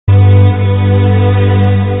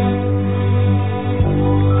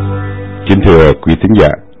thưa quý thính giả,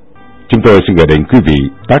 chúng tôi xin gửi đến quý vị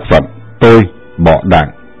tác phẩm Tôi Bỏ Đảng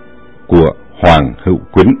của Hoàng Hữu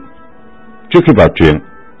Quýnh. Trước khi vào truyện,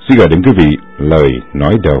 xin gửi đến quý vị lời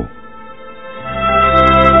nói đầu.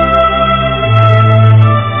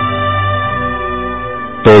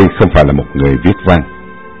 Tôi không phải là một người viết văn,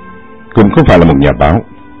 cũng không phải là một nhà báo.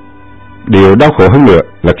 Điều đau khổ hơn nữa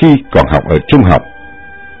là khi còn học ở trung học,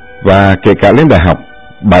 và kể cả lên đại học,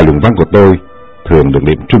 bài luận văn của tôi thường được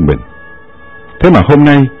điểm trung bình. Thế mà hôm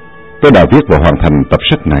nay tôi đã viết và hoàn thành tập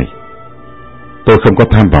sách này. Tôi không có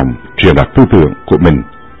tham vọng truyền đạt tư tưởng của mình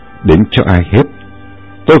đến cho ai hết.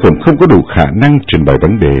 Tôi cũng không có đủ khả năng trình bày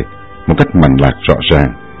vấn đề một cách mạch lạc rõ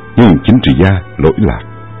ràng như những chính trị gia lỗi lạc.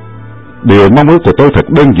 Điều mong ước của tôi thật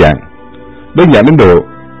đơn giản đến độ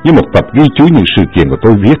như một tập ghi chú những sự kiện của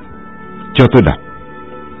tôi viết cho tôi đọc,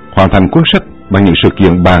 hoàn thành cuốn sách bằng những sự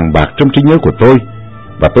kiện bàn bạc trong trí nhớ của tôi,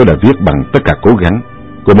 và tôi đã viết bằng tất cả cố gắng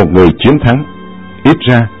của một người chiến thắng, ít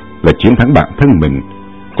ra là chiến thắng bản thân mình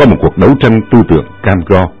qua một cuộc đấu tranh tư tưởng cam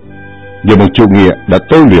go. Nhờ một chủ nghĩa đã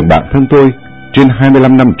tôi luyện bản thân tôi trên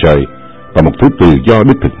 25 năm trời và một thứ tự do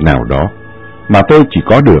đích thực nào đó mà tôi chỉ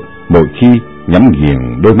có được mỗi khi nhắm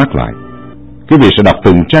nghiền đôi mắt lại. Quý vị sẽ đọc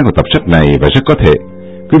từng trang của tập sách này và rất có thể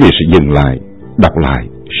quý vị sẽ dừng lại, đọc lại,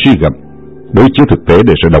 suy gẫm, đối chiếu thực tế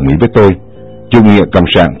để rồi đồng ý với tôi. Chủ nghĩa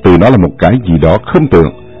cộng sản từ nó là một cái gì đó không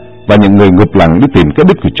tưởng, và những người ngụp lặng đi tìm cái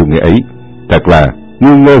đích của chủ nghĩa ấy thật là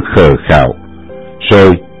ngu ngơ khờ khạo.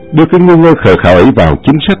 Rồi đưa cái ngu ngơ khờ khạo ấy vào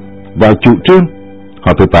chính sách, vào chủ trương,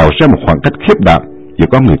 họ tự tạo ra một khoảng cách khiếp đảm giữa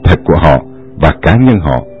con người thật của họ và cá nhân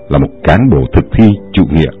họ là một cán bộ thực thi chủ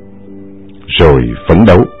nghĩa. Rồi phấn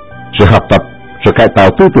đấu, rồi học tập, rồi cải tạo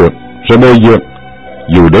tư tưởng, rồi bồi dưỡng.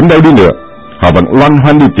 Dù đến đâu đi nữa, họ vẫn loan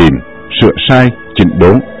hoan đi tìm, sửa sai, chỉnh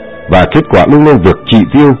đốn, và kết quả luôn luôn vượt chỉ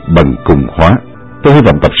tiêu bằng cùng hóa. Tôi hy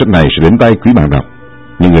vọng tập sách này sẽ đến tay quý bạn đọc.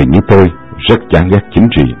 Những người như tôi rất chán ghét chính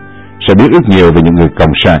trị, sẽ biết ít nhiều về những người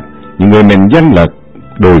cộng sản, những người mệnh danh là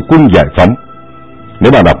đội quân giải phóng.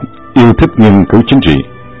 Nếu bạn đọc yêu thích nghiên cứu chính trị,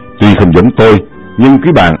 tuy không giống tôi, nhưng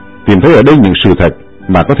quý bạn tìm thấy ở đây những sự thật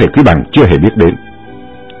mà có thể quý bạn chưa hề biết đến.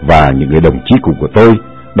 Và những người đồng chí cũ của tôi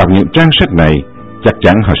đọc những trang sách này, chắc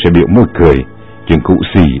chắn họ sẽ biểu môi cười, chuyện cũ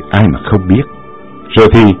xì ai mà không biết. Rồi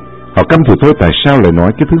thì họ căm thù tôi tại sao lại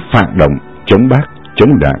nói cái thứ phản động, chống Bác,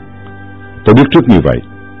 chống Đảng. Tôi biết trước như vậy,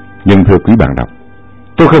 nhưng thưa quý bạn đọc,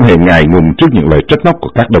 tôi không hề ngại ngùng trước những lời trách móc của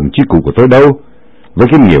các đồng chí cũ của tôi đâu. Với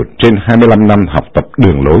kinh nghiệm trên 25 năm học tập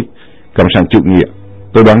đường lối cộng sản chủ nghĩa,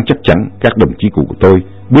 tôi đoán chắc chắn các đồng chí cũ của tôi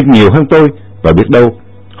biết nhiều hơn tôi, và biết đâu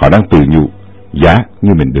họ đang tự nhủ giá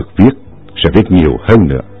như mình được viết sẽ viết nhiều hơn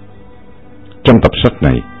nữa. Trong tập sách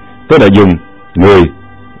này, tôi đã dùng người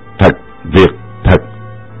thật, việc thật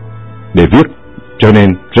để viết, cho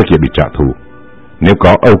nên rất dễ bị trả thù. Nếu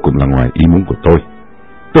có Âu cũng là ngoài ý muốn của tôi.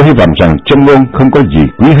 Tôi hy vọng rằng châm ngôn không có gì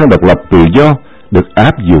quý hơn độc lập tự do được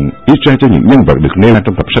áp dụng ít ra cho những nhân vật được nêu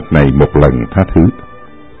trong tập sách này một lần tha thứ.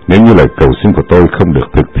 Nếu như lời cầu xin của tôi không được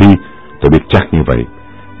thực thi, tôi biết chắc như vậy,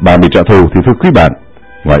 bạn bị trả thù thì thưa quý bạn,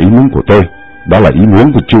 ngoài ý muốn của tôi, đó là ý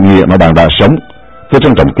muốn của chủ nghĩa mà bạn đã sống. Tôi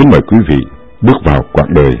trân trọng kính mời quý vị bước vào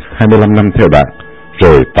quãng đời 25 năm theo Đảng,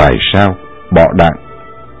 rồi tại sao bỏ Đảng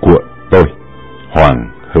của tôi, Hoàng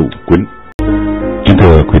Hữu Quýnh. Kính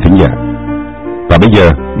thưa quý thính giả, và bây giờ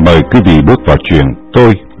mời quý vị bước vào chuyện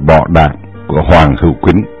Tôi Bỏ Đảng của Hoàng Hữu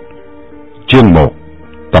Quýnh. Chương 1,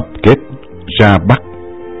 tập kết ra Bắc.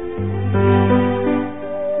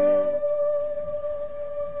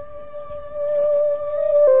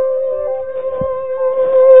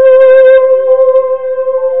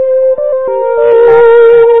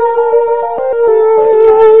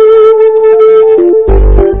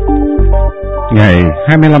 Ngày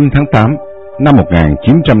 25 tháng 8 năm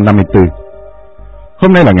 1954,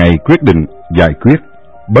 hôm nay là ngày quyết định giải quyết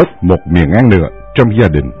bớt một miệng ăn nữa trong gia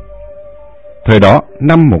đình. Thời đó,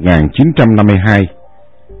 năm 1952,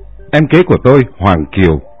 em kế của tôi, Hoàng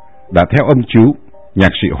Kiều, đã theo ông chú,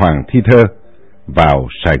 nhạc sĩ Hoàng Thi Thơ, vào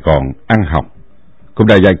Sài Gòn ăn học, cũng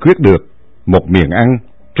đã giải quyết được một miệng ăn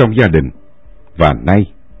trong gia đình, và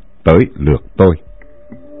nay tới lượt tôi.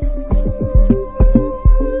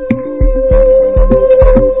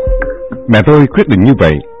 Mẹ tôi quyết định như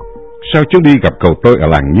vậy sau chuyến đi gặp cậu tôi ở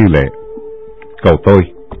làng Như Lệ. Cậu tôi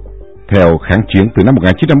theo kháng chiến từ năm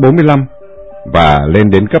 1945 và lên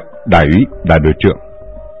đến cấp đại úy, đại đội trưởng.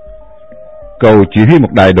 Cậu chỉ huy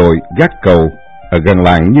một đại đội gác cầu ở gần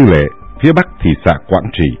làng Như Lệ, phía bắc thị xã Quảng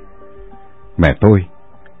Trị. Mẹ tôi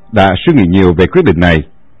đã suy nghĩ nhiều về quyết định này,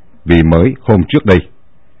 vì mới hôm trước đây,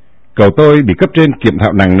 cậu tôi bị cấp trên kiểm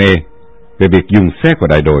thảo nặng nề về việc dùng xe của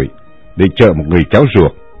đại đội để chở một người cháu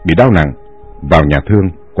ruột bị đau nặng vào nhà thương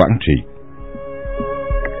Quảng Trị.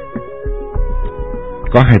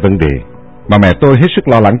 có hai vấn đề mà mẹ tôi hết sức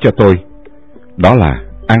lo lắng cho tôi. Đó là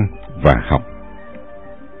ăn và học.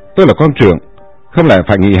 Tôi là con trưởng, không lẽ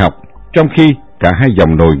phải nghỉ học, trong khi cả hai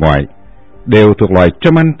dòng nội ngoại đều thuộc loài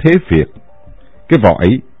châm ăn thế Việt. Cái vỏ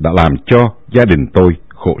ấy đã làm cho gia đình tôi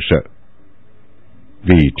khổ sở.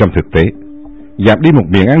 Vì trong thực tế, giảm đi một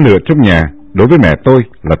miếng ăn nữa trong nhà đối với mẹ tôi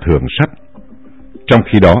là thường sắt. Trong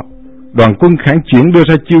khi đó, đoàn quân kháng chiến đưa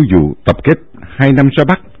ra chiêu dụ tập kết 2 năm ra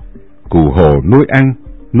Bắc, cụ hồ nuôi ăn,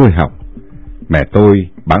 nuôi học. Mẹ tôi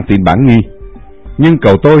bán tín bán nghi, nhưng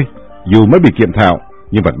cậu tôi dù mới bị kiện thạo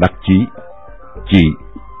nhưng vẫn đắc chí. Chị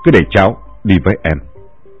cứ để cháu đi với em.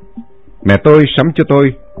 Mẹ tôi sắm cho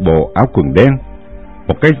tôi bộ áo quần đen,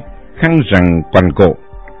 một cái khăn rằn quằn cổ,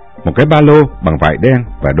 một cái ba lô bằng vải đen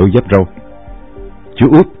và đôi dép râu. Chú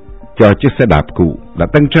út cho chiếc xe đạp cũ đã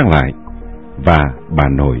tân trang lại, và bà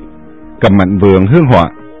nội cầm mảnh vườn hương họa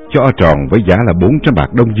cho tròn với giá là 400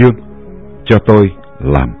 bạc Đông Dương cho tôi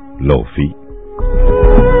làm lộ phí.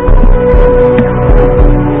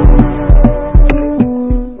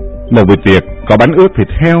 Một buổi tiệc có bánh ướt thịt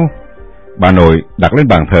heo, bà nội đặt lên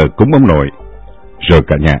bàn thờ cúng ông nội, rồi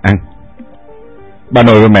cả nhà ăn. Bà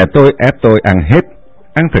nội và mẹ tôi ép tôi ăn hết,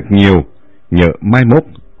 ăn thật nhiều, nhỡ mai mốt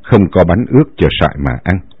không có bánh ướt chờ sại mà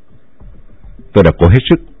ăn. Tôi đã cố hết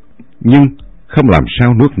sức, nhưng không làm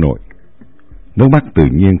sao nuốt nổi. Nước mắt tự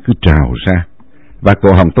nhiên cứ trào ra, và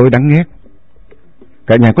cổ họng tôi đắng nghét.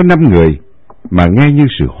 Cả nhà có 5 người, mà nghe như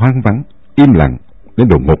sự hoang vắng, im lặng đến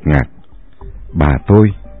độ ngột ngạt. Bà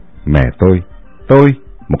tôi, mẹ tôi,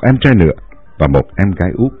 một em trai nữa và một em gái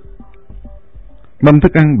út. Mâm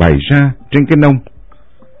thức ăn bày ra trên cái nông,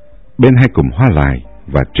 bên hai cụm hoa lài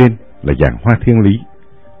và trên là dàn hoa thiên lý,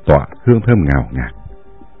 tỏa hương thơm ngào ngạt.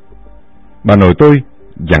 Bà nội tôi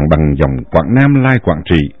dặn bằng giọng Quảng Nam lai Quảng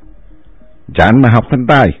Trị: "Chán mà học thành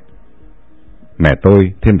tài." Mẹ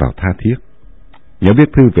tôi thêm vào tha thiết: "Nhớ viết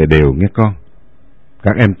thư về đều nghe con."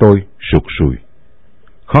 Các em tôi sụt sùi.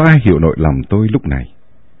 Khó ai hiểu nỗi lòng tôi lúc này.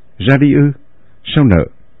 Ra đi ư? Sao nợ?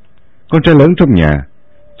 Con trai lớn trong nhà,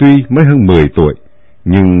 tuy mới hơn 10 tuổi,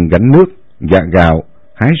 nhưng gánh nước, gạ gạo,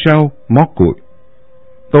 hái rau, mót củi.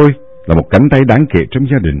 Tôi là một cánh tay đáng kể trong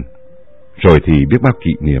gia đình. Rồi thì biết bao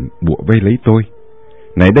kỷ niệm bủa vây lấy tôi.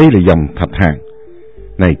 Này đây là dòng Thạch Hạng,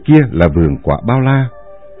 này kia là vườn quả bao la,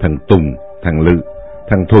 thằng Tùng, thằng Lự,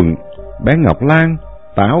 thằng Thuận, bé Ngọc Lan,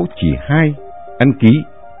 Táo, chị Hai, anh Ký,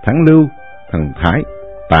 Thắng Lưu, thằng Thái,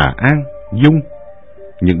 Tà An, Dung.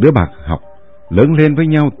 Những đứa bạn học lớn lên với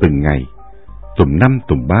nhau từng ngày, tùm năm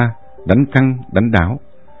tùm ba, đánh căng, đánh đáo.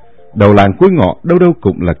 Đầu làng cuối ngõ đâu đâu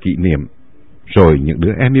cũng là kỷ niệm. Rồi những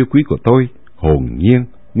đứa em yêu quý của tôi hồn nhiên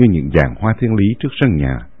như những dàn hoa thiên lý trước sân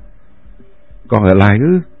nhà. Còn ở lại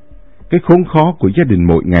ư? Cái khốn khó của gia đình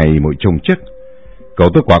mỗi ngày mỗi chồng chất. Cậu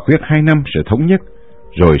tôi quả quyết 2 năm sẽ thống nhất,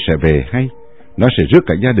 rồi sẽ về, hay nó sẽ rước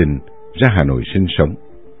cả gia đình ra Hà Nội sinh sống.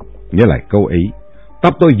 Nhớ lại câu ấy,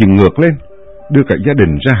 tóc tôi dừng ngược lên, đưa cả gia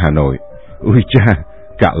đình ra Hà Nội. Ôi cha,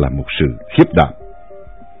 cả là một sự khiếp đảm.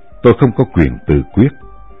 Tôi không có quyền tự quyết.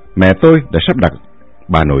 Mẹ tôi đã sắp đặt,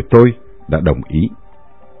 bà nội tôi đã đồng ý.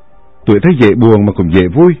 Tuổi thấy dễ buồn mà cũng dễ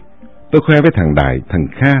vui. Tôi khoe với thằng Đại, thằng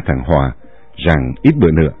Kha, thằng Hòa rằng ít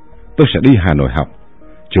bữa nữa tôi sẽ đi Hà Nội học.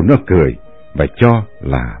 Chúng nó cười và cho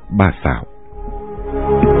là ba xạo.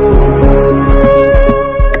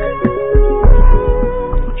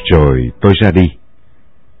 Rồi tôi ra đi.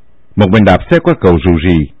 Một mình đạp xe qua cầu Rù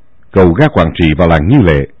Rì, cầu ga Quảng Trị vào làng Như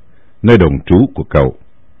Lệ, nơi đồng trú của cậu.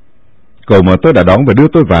 Cậu mà tôi đã đón và đưa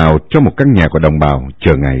tôi vào trong một căn nhà của đồng bào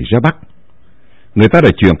chờ ngày ra Bắc. Người ta đã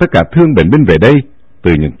chuyển tất cả thương bệnh binh về đây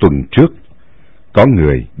từ những tuần trước. Có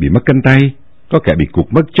người bị mất cánh tay, có kẻ bị cụt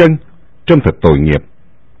mất chân, trông thật tội nghiệp.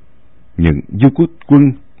 Những du kích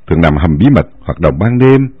quân thường nằm hầm bí mật hoạt động ban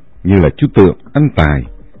đêm như là chú Tượng, anh Tài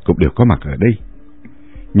cũng đều có mặt ở đây.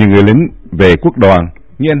 Những người lính về quốc đoàn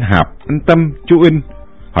như anh Hạp, anh Tâm, chú In,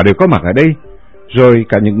 họ đều có mặt ở đây. Rồi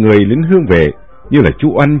cả những người lính hương vệ như là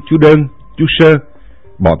chú Oanh, chú Đơn, chú Sơ,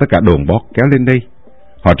 bỏ tất cả đồn bót kéo lên đây.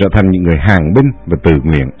 Họ trở thành những người hàng binh và tự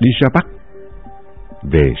nguyện đi ra Bắc.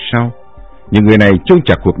 Về sau, những người này chôn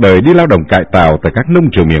chặt cuộc đời đi lao động cải tạo tại các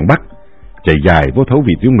nông trường miền Bắc, chạy dài vô thấu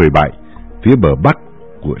vị tiêu 17, phía bờ Bắc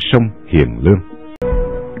của sông Hiền Lương.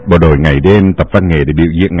 Bộ đội ngày đêm tập văn nghệ để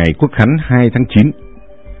biểu diễn ngày Quốc khánh 2 tháng 9.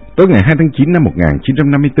 Tối ngày 2 tháng 9 năm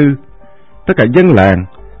 1954, tất cả dân làng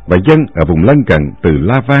và dân ở vùng lân cận từ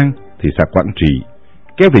La Vang, thị xã Quảng Trị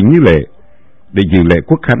kéo về Như Lệ để dự lễ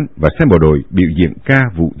Quốc khánh và xem bộ đội biểu diễn ca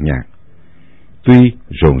vụ nhạc. Tuy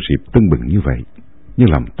rộn rịp tưng bừng như vậy,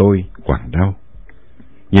 nhưng lòng tôi quặn đau.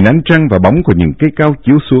 Nhìn ánh trăng và bóng của những cây cao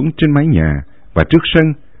chiếu xuống trên mái nhà và trước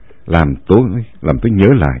sân làm tôi nhớ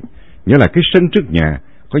lại cái sân trước nhà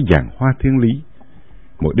có dàn hoa thiên lý.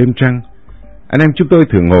 mỗi đêm trăng, anh em chúng tôi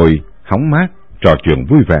thường ngồi hóng mát, trò chuyện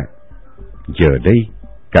vui vẻ. Giờ đây,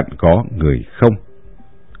 cạnh có người không.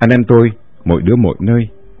 Anh em tôi, mỗi đứa mỗi nơi,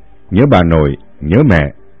 nhớ bà nội, nhớ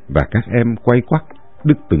mẹ, và các em quay quắt,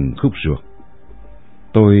 đứt từng khúc ruột.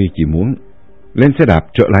 Tôi chỉ muốn lên xe đạp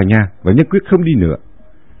trở lại nhà và nhất quyết không đi nữa.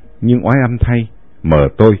 Nhưng oái âm thay, mợ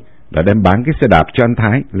tôi đã đem bán cái xe đạp cho anh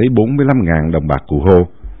Thái lấy 45.000 đồng bạc cụ Hồ.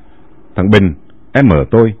 Thằng Bình, em mợ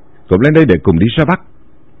tôi, cũng lên đây để cùng đi ra Bắc.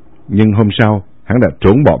 Nhưng hôm sau, hắn đã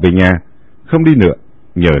trốn bỏ về nhà, không đi nữa,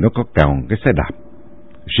 nhờ nó có còng cái xe đạp.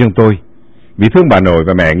 Riêng tôi, vì thương bà nội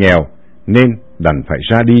và mẹ nghèo, nên đành phải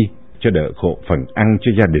ra đi cho đỡ khổ phần ăn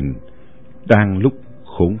cho gia đình đang lúc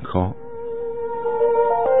khốn khó.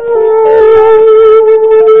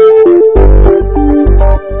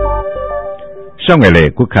 Sau ngày lễ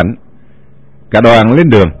Quốc Khánh, cả đoàn lên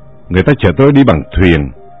đường, người ta chở tôi đi bằng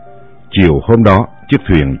thuyền. Chiều hôm đó, chiếc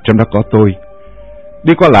thuyền trong đó có tôi,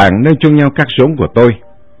 đi qua làng nơi chôn nhau các sống của tôi.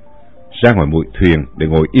 Ra ngoài mũi thuyền để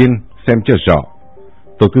ngồi yên xem cho rõ.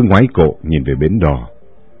 Tôi cứ ngoáy cổ nhìn về bến đò.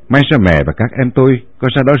 May ra mẹ và các em tôi có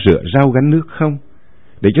ra đó rửa rau gánh nước không?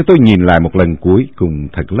 Để cho tôi nhìn lại một lần cuối cùng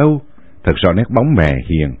thật lâu, thật rõ nét bóng mẹ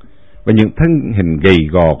hiền và những thân hình gầy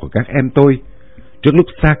gò của các em tôi trước lúc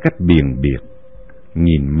xa cách biền biệt.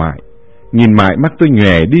 Nhìn mãi mắt tôi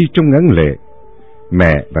nhòe đi trong ngấn lệ.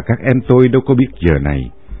 Mẹ và các em tôi đâu có biết giờ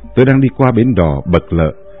này tôi đang đi qua bến đò bật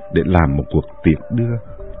lợ để làm một cuộc tiệc đưa.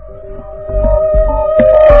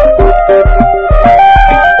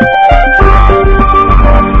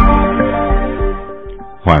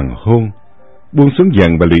 Hoàng hôn buông xuống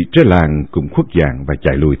dần và lụy trên làng cũng khuất dạng và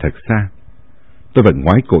chạy lùi thật xa. Tôi vẫn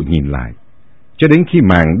ngoái cổ nhìn lại cho đến khi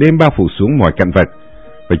màn đêm bao phủ xuống mọi cảnh vật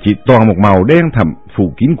và chỉ toàn một màu đen thẳm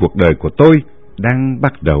phủ kín cuộc đời của tôi đang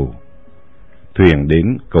bắt đầu. Thuyền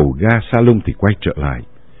đến cầu ga Sa Lung thì quay trở lại,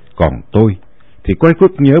 còn tôi thì quay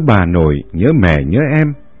quất nhớ bà nội, nhớ mẹ, nhớ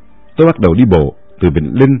em. Tôi bắt đầu đi bộ từ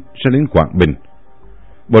Vĩnh Linh ra đến Quảng Bình.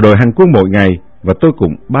 Bộ đội hành quân mỗi ngày và tôi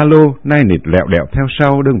cũng ba lô nai nịt lẹo đẹo theo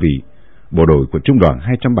sau đơn vị bộ đội của trung đoàn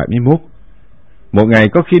 271. Một ngày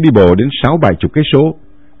có khi đi bộ đến 60-70 cây số,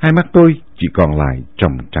 hai mắt tôi chỉ còn lại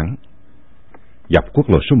tròng trắng. Dọc quốc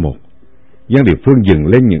lộ số 1, dân địa phương dừng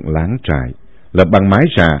lên những láng trại lập bằng mái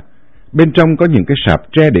rà, bên trong có những cái sạp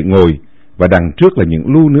tre để ngồi và đằng trước là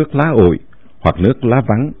những lu nước lá ổi hoặc nước lá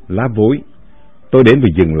vắng, lá vối. Tôi đến và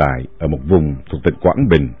dừng lại ở một vùng thuộc tỉnh Quảng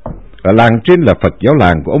Bình. Ở làng trên là Phật giáo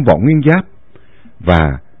làng của ông Võ Nguyên Giáp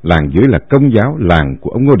và làng dưới là Công giáo làng của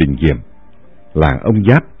ông Ngô Đình Diệm. Làng ông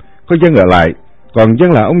Giáp có dân ở lại, còn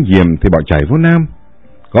dân là ông Diệm thì bỏ chạy vô Nam.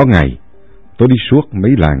 Có ngày tôi đi suốt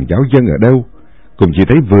mấy làng giáo dân ở đâu cũng chỉ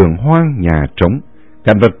thấy vườn hoang, nhà trống,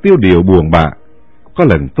 cảnh vật tiêu điều buồn bã. Có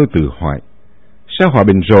lần tôi tự hỏi, sao hòa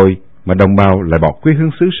bình rồi mà đồng bào lại bỏ quê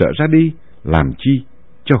hương xứ sở ra đi, làm chi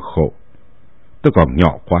cho khổ? Tôi còn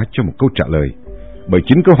nhỏ quá cho một câu trả lời bởi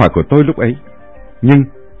chính câu hỏi của tôi lúc ấy. Nhưng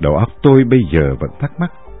đầu óc tôi bây giờ vẫn thắc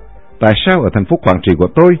mắc, tại sao ở thành phố Quảng Trị của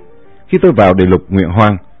tôi, khi tôi vào Đại Lục Nguyễn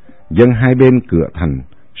Hoàng, dân hai bên cửa thành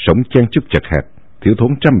sống chen chúc chật hẹp, thiếu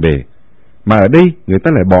thốn trăm bề, mà ở đây người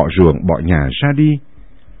ta lại bỏ ruộng, bỏ nhà ra đi?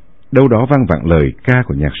 Đâu đó vang vẳng lời ca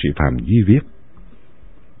của nhạc sĩ Phạm Duy viết.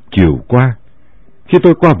 Chiều qua, khi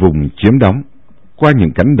tôi qua vùng chiếm đóng, qua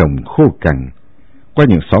những cánh đồng khô cằn, qua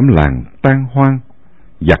những xóm làng tan hoang,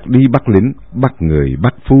 giặc đi bắt lính, bắt người,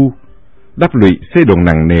 bắt phu, đắp lụy xây đồn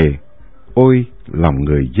nặng nề, ôi lòng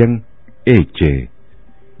người dân ê chề.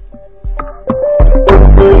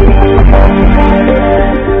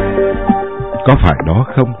 Có phải đó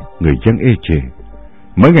không, người dân ê chề?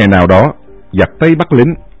 Mới ngày nào đó, giặc Tây bắt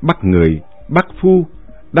lính, bắt người, bắt phu,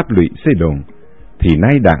 đắp lụy xây đồn, thì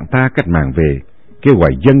nay đảng ta cách mạng về, kêu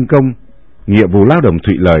gọi dân công, nghĩa vụ lao động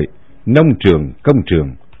thủy lợi, nông trường, công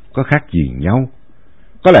trường, có khác gì nhau?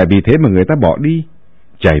 Có lẽ vì thế mà người ta bỏ đi,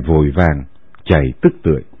 chạy vội vàng, chạy tức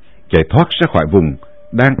tưởi, chạy thoát ra khỏi vùng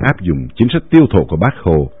đang áp dụng chính sách tiêu thụ của Bác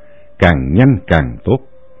Hồ, càng nhanh càng tốt.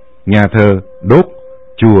 Nhà thờ đốt,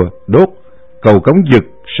 chùa đốt, cầu cống giật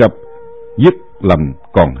sập, dứt lầm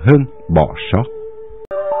còn hơn bỏ sót.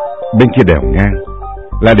 Bên kia đèo ngang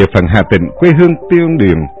là địa phận Hà Tĩnh, quê hương tiêu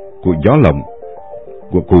điền của gió lộng,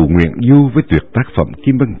 của cụ Nguyễn Du với tuyệt tác phẩm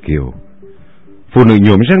Kim Vân Kiều. Phụ nữ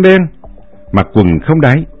nhuộm răng đen, mặc quần không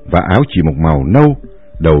đáy và áo chỉ một màu nâu,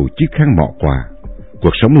 đầu chiếc khăn mọ quà.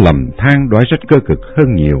 Cuộc sống lầm than đói rất cơ cực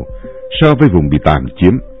hơn nhiều so với vùng bị tạm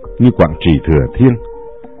chiếm như Quảng Trị, Thừa Thiên.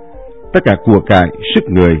 Tất cả của cải, sức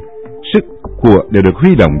người, sức của đều được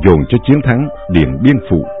huy động dồn cho chiến thắng Điện Biên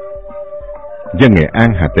Phủ. Dân Nghệ An,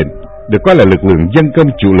 Hà Tĩnh được coi là lực lượng dân công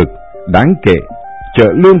chủ lực đáng kể,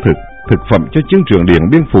 chở lương thực, thực phẩm cho chiến trường Điện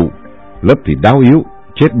Biên Phủ. Lớp thì đau yếu,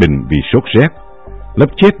 chết bình vì sốt rét. lấp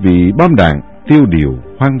chết vì bom đạn tiêu điều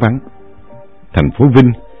hoang vắng. Thành phố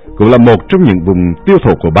Vinh cũng là một trong những vùng tiêu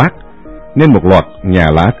thụ của Bác, nên một loạt nhà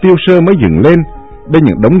lá tiêu sơ mới dựng lên bên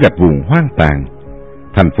những đống gạch vụn hoang tàn.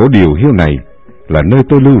 Thành phố điều hiu này là nơi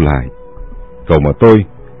tôi lưu lại. Cậu mà tôi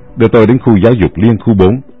đưa tôi đến khu giáo dục liên khu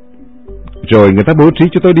 4. Rồi người ta bố trí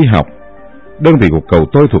cho tôi đi học. Đơn vị của cậu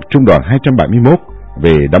tôi thuộc trung đoàn 271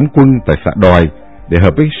 về đóng quân tại xã Đòi để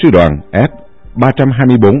hợp với sư đoàn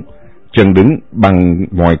S-324, chần đứng bằng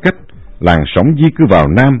mọi cách làn sóng di cư vào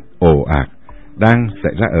Nam ồ ạt đang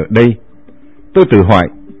xảy ra ở đây. Tôi tự hỏi,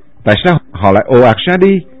 tại sao họ lại ồ ạt ra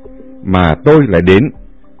đi, mà tôi lại đến,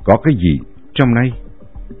 có cái gì trong này?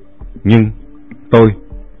 Nhưng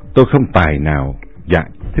tôi không tài nào giải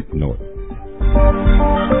thích nổi.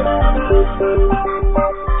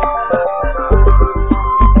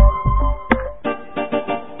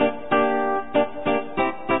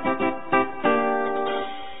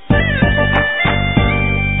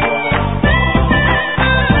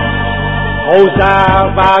 Ồ xa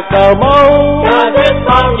và cờ mẫu đã giết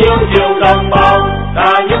bao nhiêu triệu đồng bào,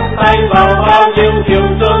 đã nhúng tay vào bao nhiêu triệu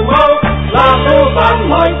trường máu, là cứu vãn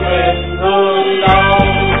mọi chuyện thương đau.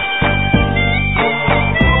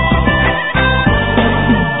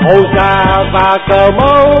 Ồ xa và cờ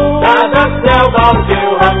mẫu đã dắt theo bao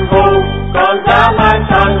triệu hận thù, còn dám an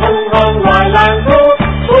tàn hung hơn loài lang thú,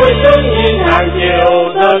 vui sướng như hàng triệu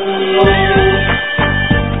dân ngu.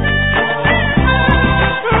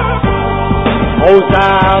 Ồ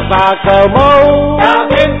xa và cờ mẫu đã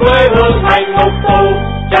biến quê hương thành ngục tù,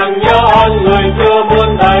 chẳng nhớ ơn người chưa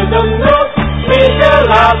muôn đời từng nước, vì thế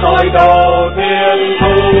là tội đồ thiên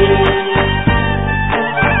thu.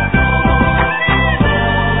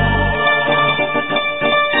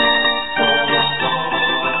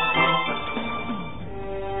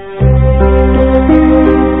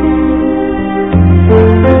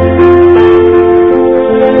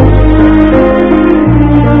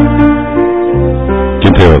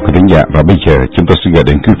 Thưa quý thính giả, và bây giờ chúng tôi xin gửi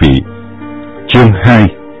đến quý vị chương 2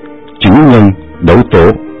 Chứng nhân đấu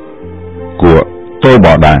tố của Tôi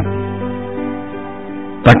Bỏ Đảng,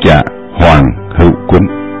 tác giả Hoàng Hữu Quân.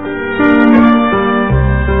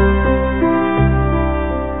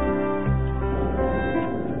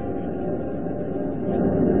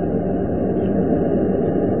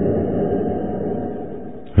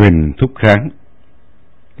 Huỳnh Thúc Kháng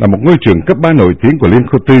là một ngôi trường cấp 3 nổi tiếng của Liên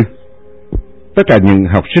Khâu Tư. Tất cả những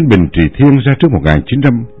học sinh Bình Trị Thiên ra trước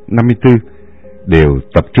 1954 đều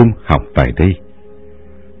tập trung học tại đây.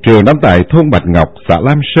 Trường đóng tại thôn Bạch Ngọc, xã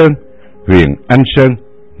Lam Sơn, huyện Anh Sơn,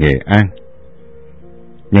 Nghệ An.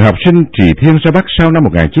 Những học sinh Trị Thiên ra Bắc sau năm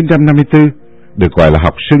 1954 được gọi là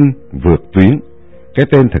học sinh vượt tuyến, cái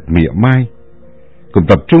tên thật mỉa mai, cùng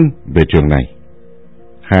tập trung về trường này.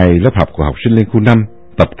 Hai lớp học của học sinh Liên khu 5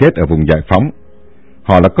 tập kết ở vùng Giải Phóng.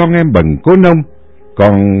 Họ là con em bần cố nông,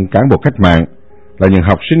 còn cán bộ cách mạng là những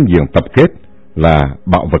học sinh diện tập kết là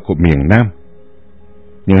bạo vật của miền Nam.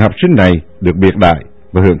 Những học sinh này được biệt đại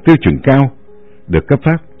và hưởng tiêu chuẩn cao, được cấp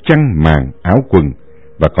phát chăn màn áo quần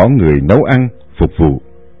và có người nấu ăn phục vụ.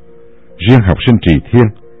 Riêng học sinh Trị Thiên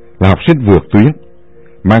là học sinh vượt tuyến,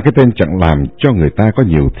 mang cái tên chẳng làm cho người ta có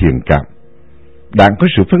nhiều thiện cảm. Đảng có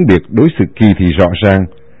sự phân biệt đối xử kỳ thị rõ ràng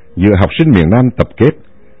giữa học sinh miền Nam tập kết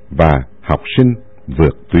và học sinh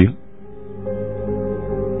vượt tuyến.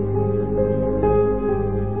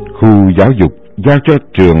 Khu giáo dục giao cho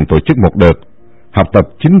trường tổ chức một đợt học tập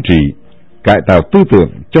chính trị, cải tạo tư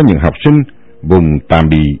tưởng cho những học sinh vùng tạm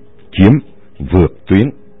bị chiếm vượt tuyến.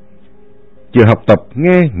 Chữ học tập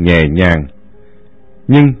nghe nhẹ nhàng,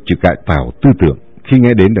 nhưng chữ cải tạo tư tưởng khi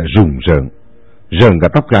nghe đến đã rùng rợn cả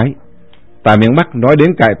tóc gáy. Tại miền Bắc nói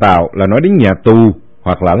đến cải tạo là nói đến nhà tù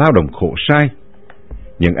hoặc là lao động khổ sai.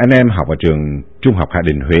 Những anh em học ở trường Trung học Hạ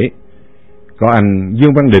Đình Huế, có anh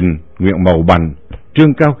Dương Văn Đình, Nguyễn Mậu Bành,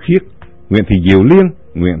 Trương Cao Khiết, Nguyễn Thị Diệu Liên,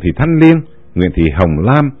 Nguyễn Thị Thanh Liên, Nguyễn Thị Hồng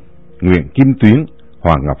Lam, Nguyễn Kim Tuyến,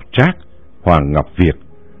 Hoàng Ngọc Trác, Hoàng Ngọc Việt,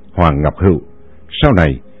 Hoàng Ngọc Hữu, sau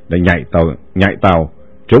này đã nhảy tàu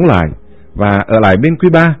trốn lại và ở lại bên Quý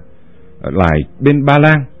Ba, ở lại bên Ba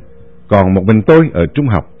Lan. Còn một mình tôi ở Trung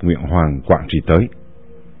học Nguyễn Hoàng Quảng Trị tới.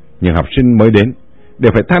 Những học sinh mới đến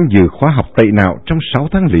đều phải tham dự khóa học tẩy não trong 6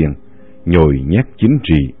 tháng liền, nhồi nhét chính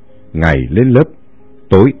trị, ngày lên lớp,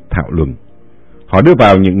 tối thảo luận. Họ đưa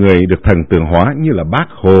vào những người được thần tượng hóa như là Bác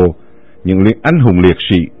Hồ, những anh hùng liệt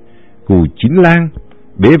sĩ, Cù Chín Lang,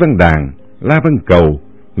 Bế Văn Đàn, La Văn Cầu,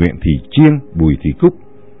 Nguyễn Thị Chiên, Bùi Thị Cúc.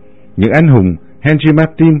 Những anh hùng Henry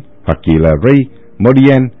Martin hoặc chỉ là Ray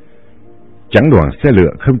Modian, chắn đoàn xe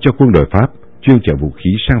lửa không cho quân đội Pháp chuyên chở vũ khí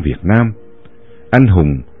sang Việt Nam. Anh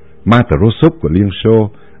hùng Matrosov của Liên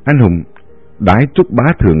Xô, anh hùng Đái Trúc Bá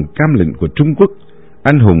Thượng Cam Lĩnh của Trung Quốc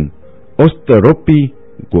anh hùng Osteropy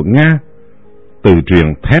của Nga. Từ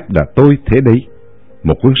truyền thép đã tôi thế đấy.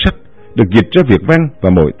 Một cuốn sách được dịch ra Việt văn và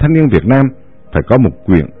mỗi thanh niên Việt Nam phải có một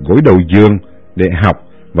quyển gối đầu giường để học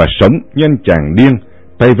và sống như anh chàng điên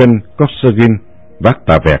Pavel Kosygin vác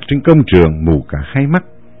tà vẹt trên công trường mù cả hai mắt.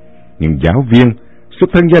 Những giáo viên xuất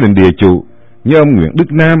thân gia đình địa chủ như ông Nguyễn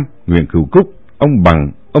Đức Nam, Nguyễn Cửu Cúc, ông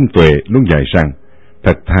Bằng, ông Tuệ luôn dạy rằng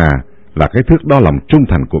thật thà là cái thước đo lòng trung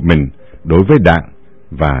thành của mình đối với đảng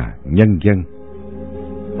và nhân dân.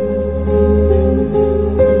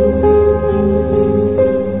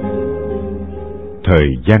 Thời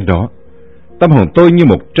gian đó, tâm hồn tôi như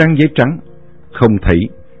một trang giấy trắng, không thấy,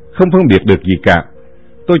 không phân biệt được gì cả.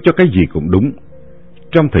 Tôi cho cái gì cũng đúng.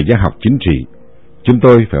 Trong thời gian học chính trị, chúng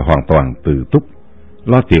tôi phải hoàn toàn tự túc,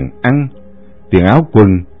 lo tiền ăn, tiền áo quần,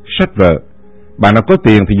 sách vở. Bạn nào có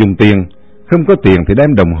tiền thì dùng tiền, không có tiền thì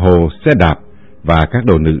đem đồng hồ, xe đạp và các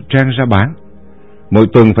đồ nữ trang ra bán. Mỗi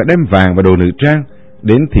tuần phải đem vàng và đồ nữ trang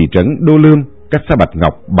đến thị trấn Đô Lương, cách xa Bạch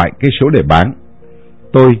Ngọc 7 cây số để bán.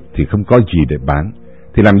 Tôi thì không có gì để bán,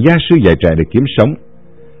 thì làm gia sư dạy trẻ để kiếm sống.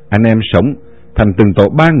 Anh em sống thành từng tổ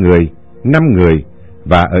 3 người, 5 người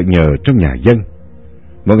và ở nhờ trong nhà dân.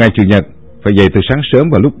 Một ngày Chủ nhật phải dậy từ sáng sớm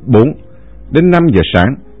vào lúc 4 đến 5 giờ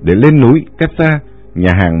sáng để lên núi cách xa nhà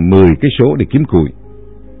hàng 10 cây số để kiếm củi.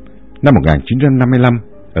 Năm 1955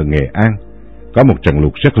 ở Nghệ An có một trận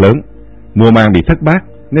lụt rất lớn, mùa màng bị thất bát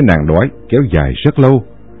nên nạn đói kéo dài rất lâu.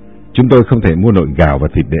 Chúng tôi không thể mua nổi gạo và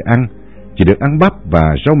thịt để ăn, chỉ được ăn bắp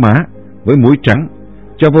và rau má với muối trắng,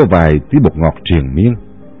 cho vô vài tí bột ngọt triền miên.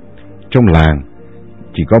 Trong làng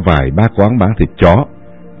chỉ có vài ba quán bán thịt chó,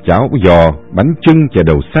 cháo giò, bánh chưng, chè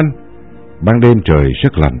đậu xanh. Ban đêm trời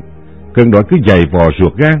rất lạnh, cơn đói cứ dày vò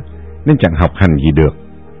ruột gan nên chẳng học hành gì được.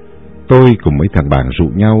 Tôi cùng mấy thằng bạn rủ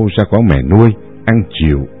nhau ra quán mẹ nuôi ăn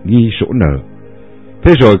chiều ghi sổ nợ.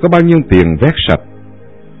 Thế rồi có bao nhiêu tiền vét sạch.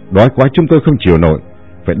 Đói quá chúng tôi không chịu nổi,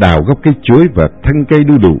 phải đào gốc cây chuối và thân cây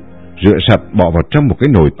đu đủ, rửa sạch bỏ vào trong một cái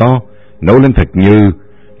nồi to, nấu lên thật nhừ,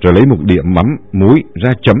 rồi lấy một đĩa mắm muối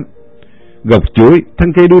ra chấm. Gốc chuối,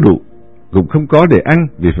 thân cây đu đủ cũng không có để ăn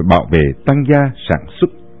vì phải bảo vệ tăng gia sản xuất.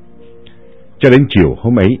 Cho đến chiều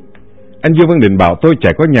hôm ấy, anh Dương Văn Định bảo tôi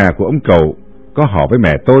chạy qua nhà của ông Cầu, có họ với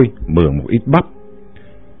mẹ tôi mượn một ít bắp.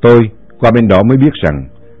 Tôi qua bên đó mới biết rằng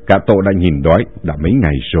cả tổ đã nhìn đói đã mấy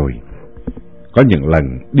ngày rồi. Có những lần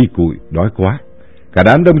đi cùi đói quá, cả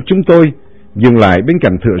đám đông chúng tôi dừng lại bên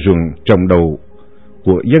cạnh thửa ruộng trồng đầu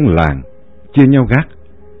của dân làng, chia nhau gác,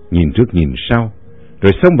 nhìn trước nhìn sau,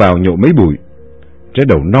 rồi xông vào nhổ mấy bụi. Trái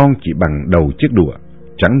đầu non chỉ bằng đầu chiếc đũa,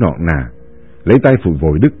 trắng nõn nà, lấy tay phủi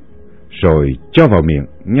vội đứt, rồi cho vào miệng,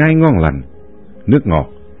 nhai ngon lành. Nước ngọt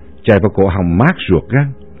chảy vào cổ họng mát ruột gan,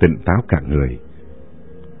 tỉnh táo cả người.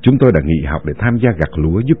 Chúng tôi đã nghỉ học để tham gia gặt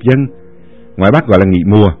lúa giúp dân. Ngoài Bắc gọi là nghỉ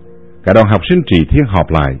mùa, cả đoàn học sinh Trì Thiên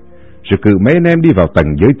họp lại, rồi cử mấy anh em đi vào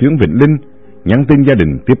tầng giới tuyến Vĩnh Linh, nhắn tin gia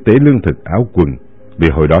đình tiếp tế lương thực áo quần, vì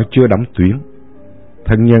hồi đó chưa đóng tuyến.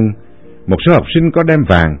 Thân nhân, một số học sinh có đem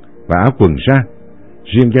vàng và áo quần ra,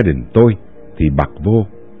 riêng gia đình tôi thì bạc vô,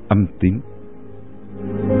 âm tín.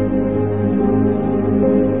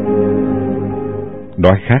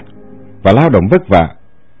 Đói khát và lao động vất vả,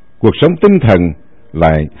 cuộc sống tinh thần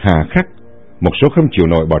lại hà khắc. Một số không chịu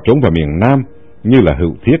nổi bỏ trốn vào miền Nam như là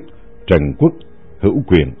Hữu Thiết, Trần Quốc, Hữu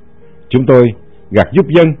Quyền. Chúng tôi gặt giúp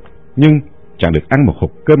dân nhưng chẳng được ăn một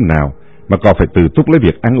hộp cơm nào, mà còn phải tự túc lấy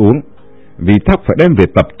việc ăn uống. Vì thóc phải đem về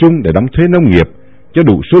tập trung để đóng thuế nông nghiệp cho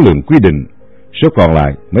đủ số lượng quy định, số còn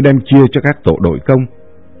lại mới đem chia cho các tổ đội công.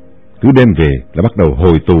 Cứ đem về là bắt đầu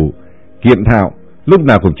hồi tù, kiện thạo, lúc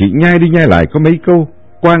nào cũng chỉ nhai đi nhai lại có mấy câu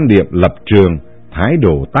quan điểm lập trường, thái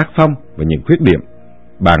độ tác phong và những khuyết điểm.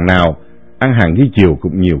 Bạn nào ăn hàng ghi chiều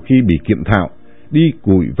cũng nhiều khi bị kiện thạo, đi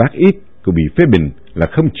cùi vác ít cũng bị phê bình là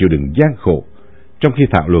không chịu đựng gian khổ. Trong khi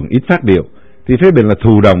thảo luận ít phát biểu thì phê bình là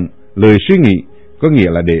thù động, lời suy nghĩ, có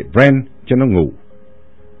nghĩa là để brand cho nó ngủ.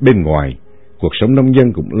 Bên ngoài, cuộc sống nông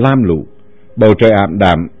dân cũng lam lũ, bầu trời ảm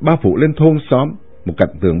đạm bao phủ lên thôn xóm, một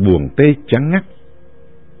cảnh tượng buồn tê trắng ngắt.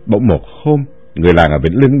 Bỗng một hôm, người làng ở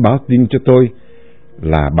Vĩnh Linh báo tin cho tôi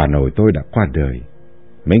là bà nội tôi đã qua đời.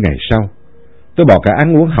 Mấy ngày sau, tôi bỏ cả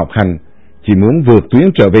ăn uống học hành, chỉ muốn vượt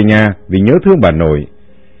tuyến trở về nhà vì nhớ thương bà nội.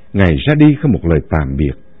 Ngày ra đi không một lời tạm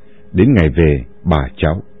biệt, đến ngày về bà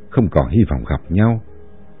cháu không còn hy vọng gặp nhau.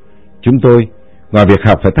 Chúng tôi ngoài việc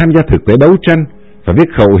học phải tham gia thực tế đấu tranh, phải viết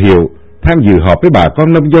khẩu hiệu, tham dự họp với bà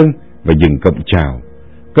con nông dân và dừng cổng chào.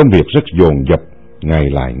 Công việc rất dồn dập, ngày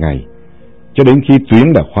lại ngày, cho đến khi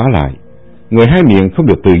tuyến đã khóa lại. Người hai miền không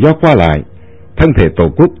được tự do qua lại, thân thể tổ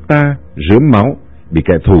quốc ta rướm máu, bị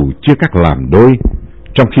kẻ thù chia cắt làm đôi.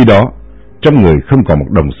 Trong khi đó, trong người không còn một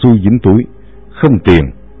đồng xu dính túi, không tiền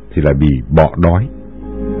thì lại bị bỏ đói,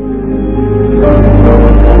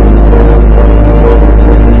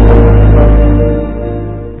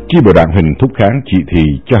 Chi bộ đảng Huỳnh thúc kháng chỉ thị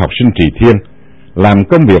cho học sinh Trì Thiên làm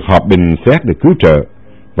công việc họp bình xét để cứu trợ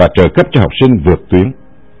và trợ cấp cho học sinh vượt tuyến.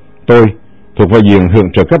 Tôi thuộc vào diện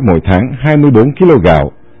hưởng trợ cấp mỗi tháng 24 kg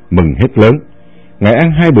gạo, mừng hết lớn. Ngày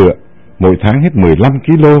ăn 2 bữa, mỗi tháng hết 15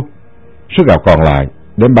 kg. Số gạo còn lại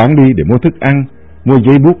đem bán đi để mua thức ăn, mua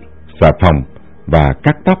giấy bút, xà phòng và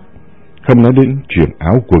cắt tóc, không nói đến chuyện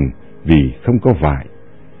áo quần vì không có vải.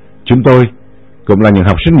 Chúng tôi cũng là những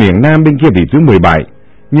học sinh miền Nam bên kia vị tuyến 17,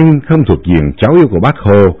 nhưng không thuộc diện cháu yêu của Bác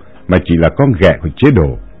Hồ mà chỉ là con ghẻ của chế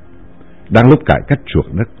độ. Đang lúc cải cách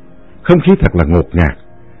ruộng đất, không khí thật là ngột ngạt.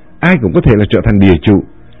 Ai cũng có thể là trở thành địa chủ,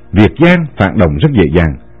 việc gian phản động rất dễ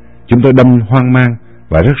dàng. Chúng tôi đâm hoang mang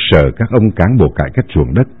và rất sợ các ông cán bộ cải cách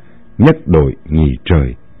ruộng đất nhất đội nhì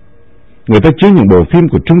trời. Người ta chiếu những bộ phim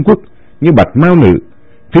của Trung Quốc như Bạch Mao Nữ,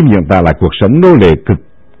 phim diễn tả lại cuộc sống nô lệ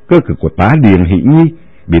cơ cực của tá Điền Hỷ Nhi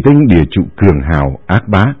bị tên địa chủ cường hào ác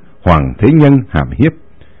bá Hoàng Thế Nhân hãm hiếp.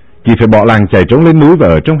 Chỉ phải bỏ làng chạy trốn lên núi và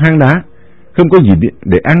ở trong hang đá, không có gì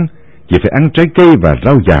để ăn, chỉ phải ăn trái cây và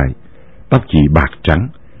rau dại, tóc chỉ bạc trắng,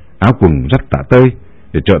 áo quần rách tả tơi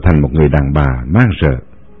để trở thành một người đàn bà mang rợ.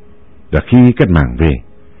 Và khi cách mạng về,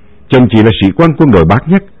 chồng chị là sĩ quan quân đội Bác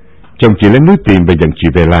Nhất, chồng chị lên núi tìm và dẫn chị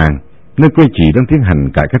về làng, nơi quê chị đang tiến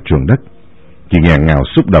hành cải cách ruộng đất. Chị nghẹn ngào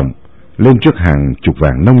xúc động, lên trước hàng chục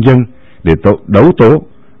vạn nông dân để đấu tố,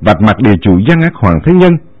 vạch mặt địa chủ gian ác Hoàng Thế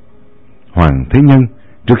Nhân. Hoàng Thế Nhân,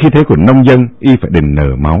 trước khi thế của nông dân, y phải đền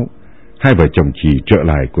nở máu. Hai vợ chồng chị trở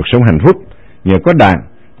lại cuộc sống hạnh phúc nhờ có Đảng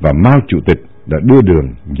và Mao Chủ tịch đã đưa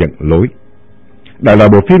đường dẫn lối. Đại loại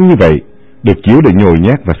bộ phim như vậy được chiếu để nhồi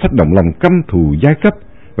nhét và phát động lòng căm thù giai cấp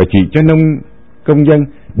và chỉ cho công dân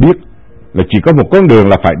biết là chỉ có một con đường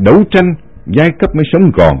là phải đấu tranh giai cấp mới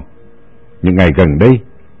sống còn. Những ngày gần đây,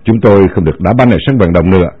 chúng tôi không được đá banh ở sân vận động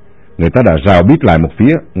nữa. Người ta đã rào bít lại một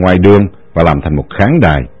phía ngoài đường và làm thành một khán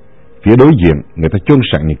đài. Phía đối diện, người ta chôn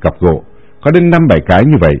sẵn những cọc gỗ, có đến 5-7 cái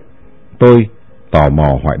như vậy. Tôi tò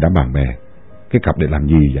mò hỏi đám bạn bè, cái cặp để làm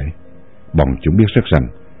gì vậy? Bọn chúng biết rất rành,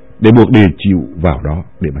 để buộc địa chịu vào đó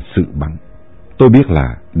để mà xử bắn. Tôi biết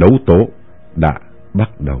là đấu tố đã bắt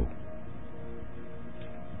đầu.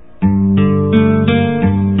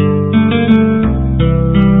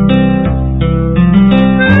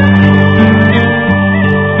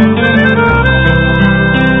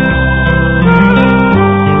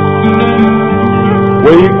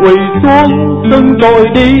 Quỳ xuống xưng tội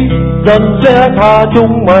đi, dần sẽ tha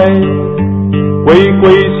chúng mày. Quỳ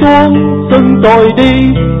xuống xưng tội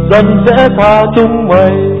đi, dần sẽ tha chúng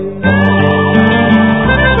mày.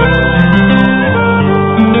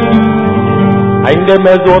 Anh đem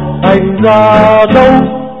mẹ ruột anh ra đâu?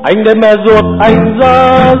 Anh đem mẹ ruột anh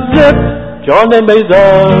ra giết, cho nên bây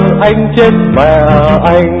giờ anh chết mẹ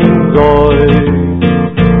anh rồi.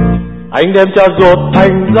 Anh đem cha ruột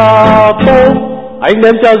anh ra tố, anh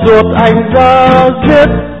đem cha ruột anh ra giết,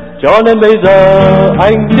 cho nên bây giờ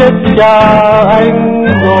anh chết cha anh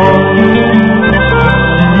rồi.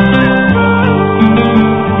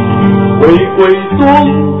 Quỳ xuống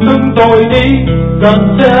xưng tội đi,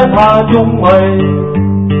 dần sẽ tha chúng mày.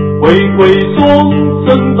 Quỳ xuống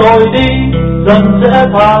xưng tội đi, dần sẽ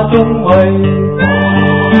tha chúng mày.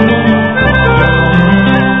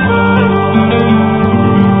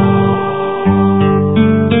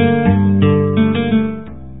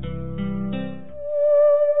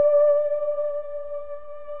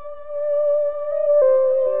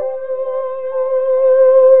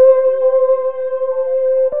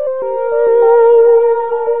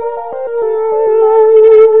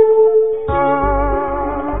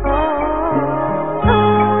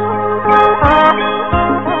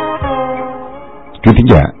 Quý thính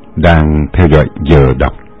giả đang theo dõi giờ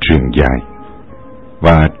đọc truyện dài.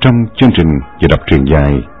 Và trong chương trình giờ đọc truyện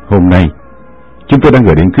dài hôm nay, chúng tôi đang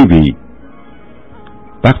gửi đến quý vị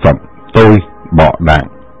tác phẩm Tôi Bỏ Đạn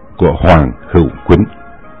của Hoàng Hữu Quýnh.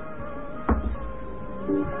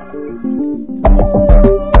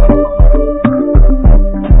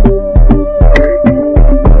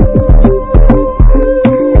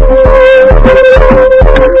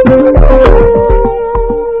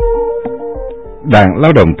 Đảng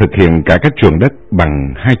Lao động thực hiện cải cách ruộng đất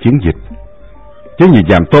bằng 2 chiến dịch: chiến dịch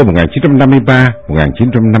giảm tô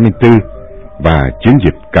 1953-1954 và chiến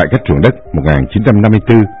dịch cải cách ruộng đất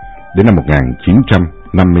 1954 đến năm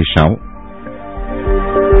 1956.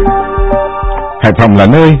 Hải Phòng là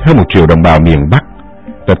nơi hơn 1 triệu đồng bào miền Bắc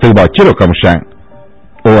đã từ bỏ chế độ cộng sản,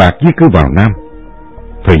 ồ ạt di cư vào Nam.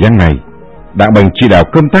 Thời gian này, Đảng bằng chỉ đạo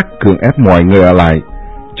công tác cưỡng ép mọi người ở lại,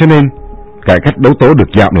 cho nên cải cách đấu tố được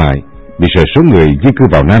giảm lại vì sợ số người di cư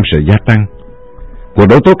vào Nam sẽ gia tăng. Cuộc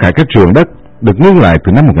đấu tố cải cách ruộng đất được ngưng lại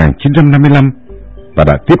từ năm 1955 và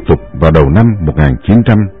đã tiếp tục vào đầu năm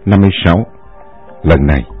 1956. Lần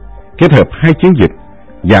này, kết hợp hai chiến dịch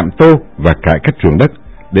giảm tô và cải cách ruộng đất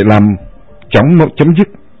để làm chấm dứt,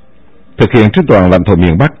 thực hiện trên toàn lãnh thổ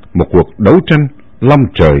miền Bắc một cuộc đấu tranh long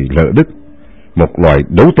trời lở đất, một loại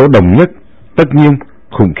đấu tố đồng nhất, tất nhiên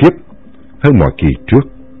khủng khiếp hơn mọi kỳ trước.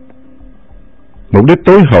 Mục đích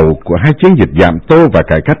tối hậu của hai chiến dịch giảm tô và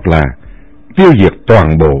cải cách là tiêu diệt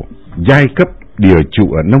toàn bộ giai cấp địa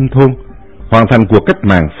chủ ở nông thôn, hoàn thành cuộc cách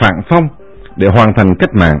mạng Phạn Phong để hoàn thành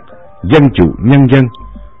cách mạng dân chủ nhân dân,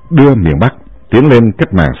 đưa miền Bắc tiến lên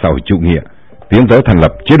cách mạng xã hội chủ nghĩa, tiến tới thành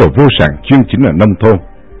lập chế độ vô sản chuyên chính ở nông thôn.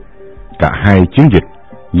 Cả hai chiến dịch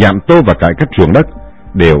giảm tô và cải cách ruộng đất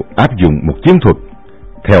đều áp dụng một chiến thuật.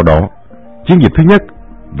 Theo đó, chiến dịch thứ nhất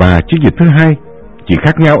và chiến dịch thứ hai chỉ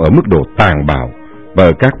khác nhau ở mức độ tàn bạo và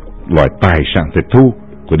ở các loại tài sản tịch thu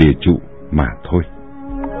của địa chủ mà thôi.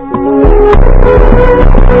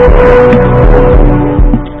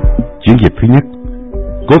 Chiến dịch thứ nhất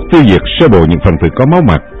cốt tiêu diệt sơ bộ những phần tử có máu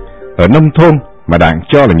mặt ở nông thôn mà đảng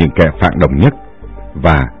cho là những kẻ phản động nhất,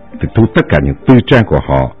 và tịch thu tất cả những tư trang của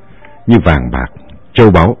họ như vàng bạc,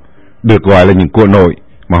 châu báu, được gọi là những của nội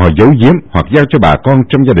mà họ giấu giếm hoặc giao cho bà con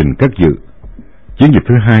trong gia đình cất giữ. Chiến dịch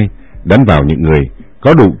thứ hai đánh vào những người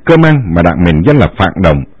có đủ cơm ăn mà đảng mệnh danh là phản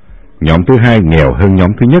động. Nhóm thứ hai nghèo hơn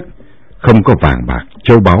nhóm thứ nhất, không có vàng bạc,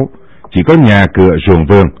 châu báu, chỉ có nhà cửa, ruộng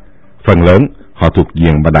vườn. Phần lớn họ thuộc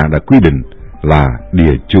diện mà đảng đã quy định là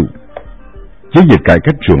địa chủ. Chiến dịch cải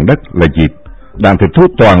cách ruộng đất là dịp đảng tịch thu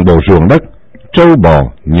toàn bộ ruộng đất, trâu bò,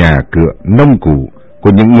 nhà cửa, nông cụ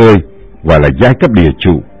của những người gọi là giai cấp địa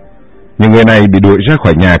chủ. Những người này bị đuổi ra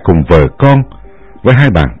khỏi nhà cùng vợ con với hai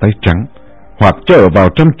bàn tay trắng, hoặc cho ở vào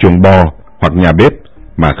trong chuồng bò hoặc nhà bếp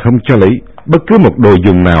mà không cho lấy bất cứ một đồ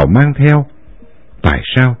dùng nào mang theo. Tại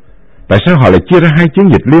sao? Tại sao họ lại chia ra hai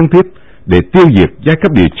chiến dịch liên tiếp để tiêu diệt giai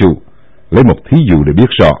cấp địa chủ? Lấy một thí dụ để biết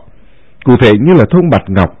rõ. Cụ thể như là thôn Bạch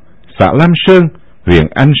Ngọc, xã Lam Sơn, huyện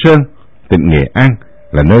Anh Sơn, tỉnh Nghệ An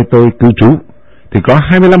là nơi tôi cư trú, thì có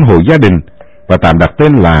 25 hộ gia đình và tạm đặt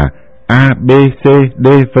tên là A, B, C, D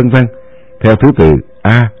vân vân, theo thứ tự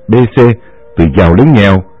A, B, C, từ giàu đến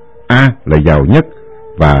nghèo. A là giàu nhất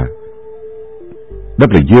và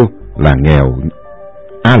W là nghèo.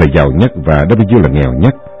 A là giàu nhất và W là nghèo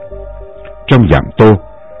nhất. Trong giảm tô,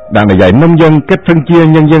 đảng đã dạy nông dân cách phân chia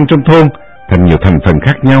nhân dân trong thôn thành nhiều thành phần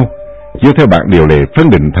khác nhau, chiếu theo bảng điều lệ phân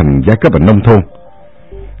định thành giai cấp ở nông thôn.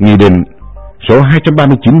 Nghị định số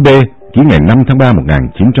 239B ký ngày 5 tháng 3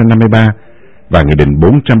 1953 và Nghị định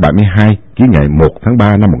 472 ký ngày 1 tháng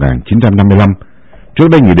 3 năm 1955. Trước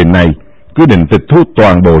đây nghị định này quy định tịch thu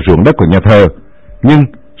toàn bộ ruộng đất của nhà thờ, nhưng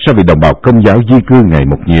sau vì đồng bào Công giáo di cư ngày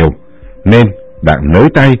một nhiều, nên đảng nới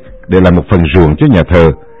tay để làm một phần ruộng cho nhà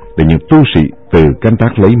thờ để những tu sĩ từ canh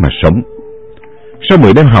tác lấy mà sống. Sau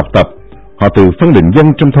 10 năm học tập, họ tự phân định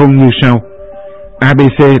dân trong thôn như sau: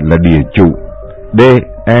 ABC là địa chủ, D,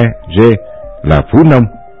 E, G là phú nông,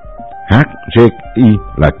 H, G, I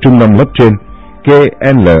là trung nông lớp trên, K,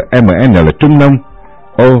 L, M, N là trung nông,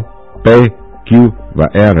 O, P, Q và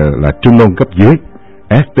R là trung nông cấp dưới,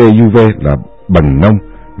 S, T, U, V là bần nông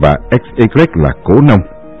và X, Y là cố nông.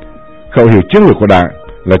 Khẩu hiệu chiến lược của đảng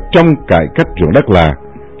là trong cải cách ruộng đất là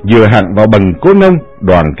dựa hẳn vào bần cố nông,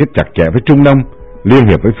 đoàn kết chặt chẽ với trung nông, liên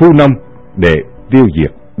hiệp với phú nông để tiêu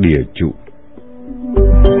diệt địa chủ.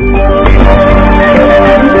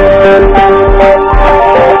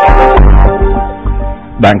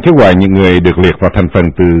 Đảng kêu gọi những người được liệt vào thành phần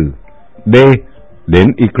từ D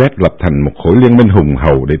đến Y lập thành một khối liên minh hùng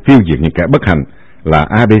hậu để tiêu diệt những kẻ bất hạnh là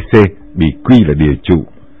ABC bị quy là địa chủ.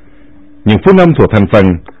 Những phú nông thuộc thành phần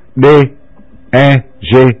D, E,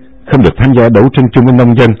 G không được tham gia đấu tranh chung với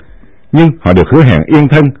nông dân, nhưng họ được hứa hẹn yên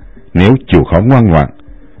thân nếu chịu khó ngoan ngoãn.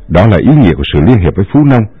 Đó là ý nghĩa của sự liên hiệp với phú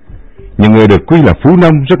nông. Những người được quy là phú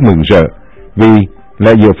nông rất mừng rỡ, vì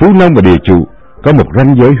là giữa phú nông và địa chủ có một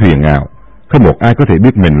ranh giới huyền ảo, không một ai có thể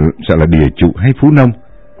biết mình sẽ là địa chủ hay phú nông.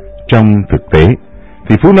 Trong thực tế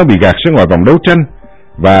thì phú nông bị gạt ra ngoài vòng đấu tranh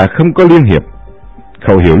và không có liên hiệp.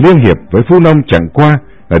 Khẩu hiệu liên hiệp với phú nông chẳng qua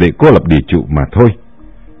là để cô lập địa chủ mà thôi.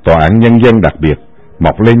 Tòa án nhân dân đặc biệt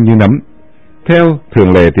mọc lên như nấm. Theo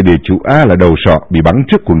thường lệ thì địa chủ A là đầu sọ bị bắn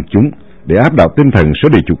trước quần chúng để áp đảo tinh thần số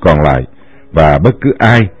địa chủ còn lại, và bất cứ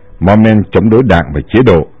ai mò men chống đối đảng và chế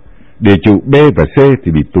độ. Địa chủ B và C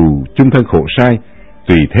thì bị tù chung thân khổ sai,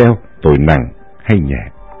 tùy theo tội nặng hay nhẹ.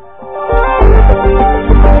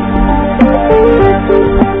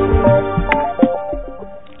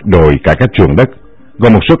 Đội cải cách ruộng đất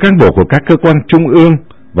gồm một số cán bộ của các cơ quan trung ương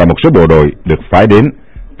và một số bộ đội được phái đến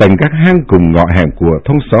tận các hang cùng ngõ hẻm của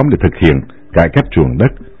thôn xóm để thực hiện cải cách ruộng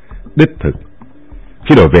đất đích thực.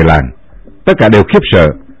 Khi đội về làng, tất cả đều khiếp sợ.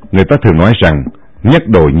 Người ta thường nói rằng nhắc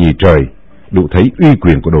đội nhì trời, đủ thấy uy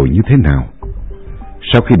quyền của đội như thế nào.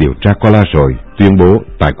 Sau khi điều tra qua la rồi, tuyên bố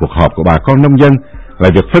tại cuộc họp của bà con nông dân là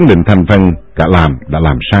việc phân định thành phần cả làm đã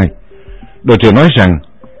làm sai. Đội trưởng nói rằng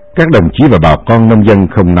các đồng chí và bà con nông dân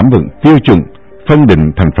không nắm vững tiêu chuẩn phân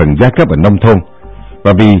định thành phần giai cấp ở nông thôn,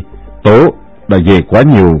 và vì tố đã về quá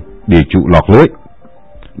nhiều địa chủ lọt lưới.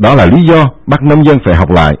 Đó là lý do bắt nông dân phải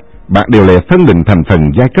học lại bảng điều lệ phân định thành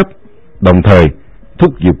phần giai cấp, đồng thời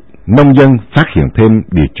thúc giục nông dân phát hiện thêm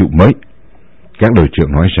địa chủ mới. Các đội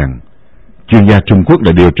trưởng nói rằng chuyên gia Trung Quốc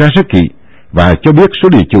đã điều tra rất kỹ và cho biết số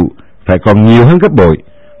địa chủ phải còn nhiều hơn gấp bội.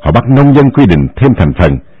 Họ bắt nông dân quy định thêm thành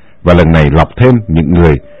phần, và lần này lọc thêm những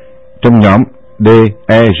người trong nhóm D,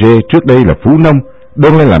 E, G trước đây là phú nông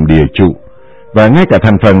đơn lên làm địa chủ, và ngay cả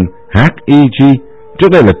thành phần H, I, G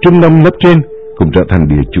trước đây là trung nông lớp trên cũng trở thành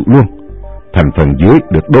địa chủ luôn. Thành phần dưới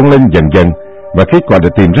được đôn lên dần dần, và kết quả đã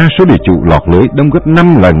tìm ra số địa chủ lọt lưới đông gấp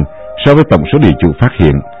 5 lần so với tổng số địa chủ phát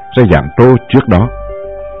hiện ra giảm tô trước đó.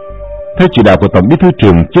 Theo chỉ đạo của Tổng Bí thư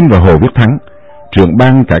Trường Chinh và Hồ Viết Thắng, trưởng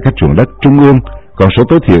ban cải cách ruộng đất Trung ương, con số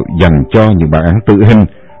tối thiểu dành cho những bản án tử hình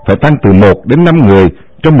phải tăng từ 1 đến 5 người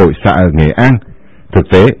trong mỗi xã ở Nghệ An. Thực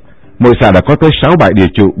tế, mỗi xã đã có tới 6-7 địa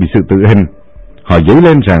chủ bị sự tử hình. Họ dấy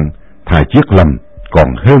lên rằng thà chiếc lầm còn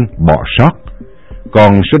hơn bỏ sót.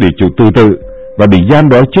 Còn số địa chủ tự tử và bị giam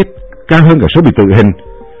đói chết cao hơn cả số bị tử hình.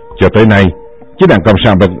 Cho tới nay, Chính đảng Cộng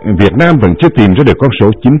sản Việt Nam vẫn chưa tìm ra được con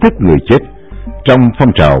số chính thức người chết trong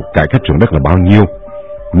phong trào cải cách ruộng đất là bao nhiêu.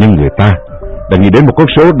 Nhưng người ta đã nghĩ đến một con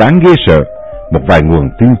số đáng ghê sợ. Một vài nguồn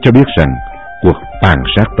tin cho biết rằng cuộc tàn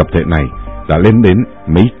sát tập thể này đã lên đến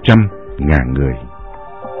mấy trăm ngàn người.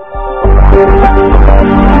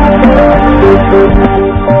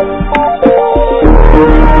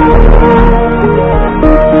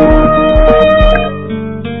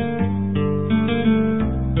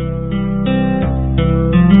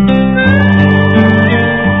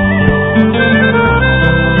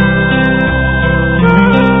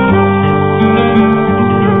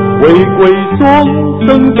 Quỳ xuống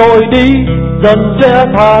xưng tội đi, dần sẽ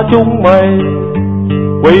tha chúng mày.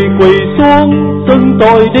 Quỳ xuống xưng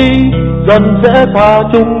tội đi, dần sẽ tha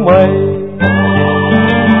chúng mày.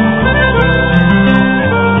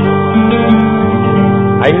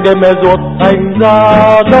 Anh đem mẹ ruột anh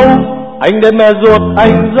ra đâu, anh đem mẹ ruột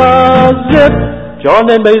anh ra giết, cho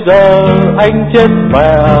nên bây giờ anh chết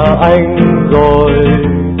mẹ anh rồi.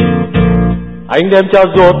 Anh đem cha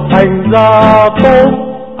ruột anh ra tố,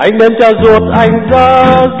 anh đem cha ruột anh ra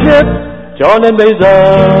giết, cho nên bây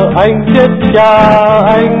giờ anh chết cha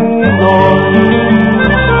anh rồi.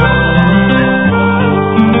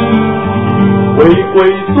 Quỳ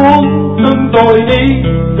xuống xưng tội đi,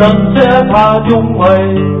 dần sẽ tha chúng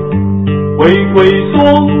mày. Quỳ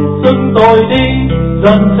xuống xưng tội đi,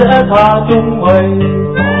 dần sẽ tha chúng mày.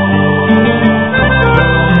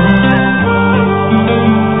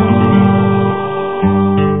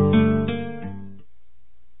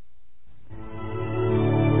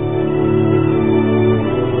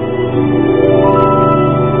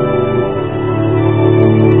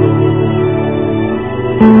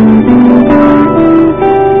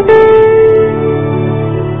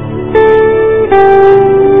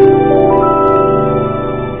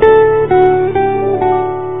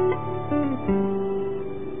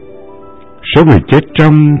 Số người chết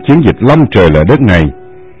trong chiến dịch long trời lở đất này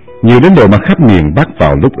nhiều đến độ mà khắp miền Bắc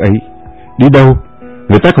vào lúc ấy. Đi đâu,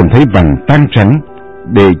 người ta cũng thấy vàng tan trắng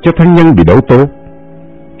để cho thân nhân bị đấu tố.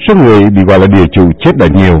 Số người bị gọi là địa chủ chết đã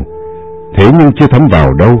nhiều, thế nhưng chưa thấm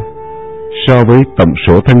vào đâu so với tổng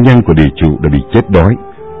số thân nhân của địa chủ đã bị chết đói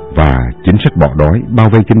và chính sách bỏ đói bao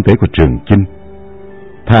vây kinh tế của Trường Chinh.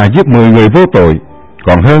 Thà giết 10 người vô tội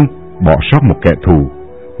còn hơn bỏ sót một kẻ thù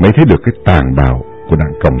mới thấy được cái tàn bạo của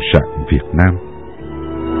Đảng Cộng sản Việt Nam.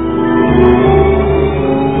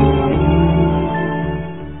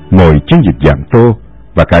 Mỗi chiến dịch giảm tô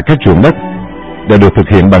và cải cách ruộng đất đã được thực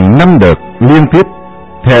hiện bằng 5 đợt liên tiếp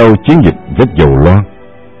theo chiến dịch vết dầu loang.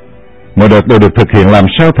 Mỗi đợt đều được thực hiện làm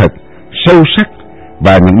sao thật sâu sắc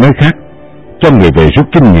và những nơi khác cho người về rút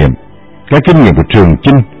kinh nghiệm. Cái kinh nghiệm của Trường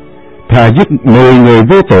Chinh thà giết 10 người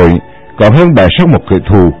vô tội còn hơn bẻ sót một kẻ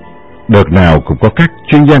thù. Đợt nào cũng có các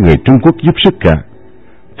chuyên gia người Trung Quốc giúp sức cả.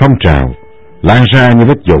 Phong trào lan ra như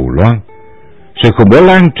vết dầu loang. Sự khủng bố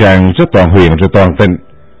lan tràn ra toàn huyện rồi toàn tỉnh.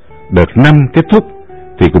 Đợt 5 kết thúc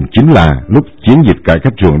thì cũng chính là lúc chiến dịch cải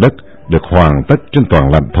cách ruộng đất được hoàn tất trên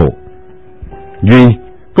toàn lãnh thổ. Duy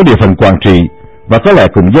có địa phận Quảng Trị và có lẽ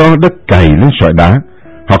cũng do đất cày lên sỏi đá,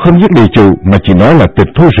 họ không giết địa chủ mà chỉ nói là tịch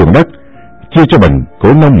thu ruộng đất chia cho bần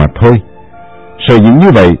cố nông mà thôi. Sợ dĩ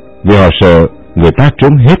như vậy vì họ sợ người ta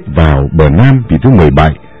trốn hết vào bờ Nam vị thứ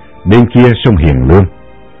 17, bên kia sông Hiền Lương.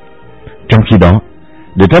 Trong khi đó,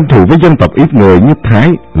 để tranh thủ với dân tộc ít người như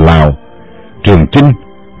Thái, Lào, Trường Chinh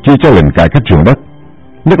chưa cho lệnh cải cách ruộng đất,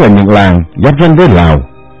 nhất là những làng giáp ranh với Lào.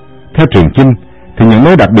 Theo Trường Chinh thì những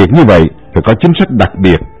nơi đặc biệt như vậy phải có chính sách đặc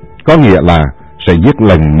biệt, có nghĩa là sẽ giết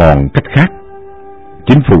lần mòn cách khác.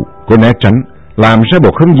 Chính phủ có né tránh làm ra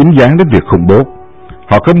bộ không dính dáng đến việc khủng bố.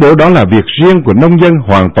 Họ công bố đó là việc riêng của nông dân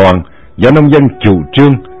hoàn toàn do nông dân chủ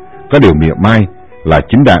trương. Có điều mỉa mai là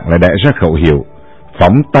chính đảng lại đẻ ra khẩu hiệu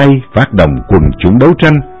phóng tay phát động quần chúng đấu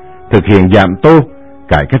tranh, thực hiện giảm tô,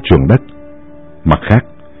 cải cách ruộng đất. Mặt khác,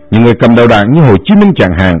 những người cầm đầu đảng như Hồ Chí Minh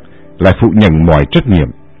chẳng hạn lại phụ nhận mọi trách nhiệm.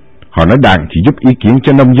 Họ nói đảng chỉ giúp ý kiến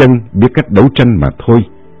cho nông dân biết cách đấu tranh mà thôi.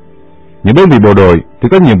 Những đơn vị bộ đội thì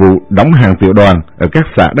có nhiệm vụ đóng hàng tiểu đoàn ở các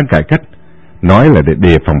xã đang cải cách, nói là để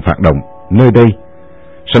đề phòng phản động nơi đây.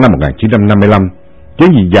 Sau năm 1955,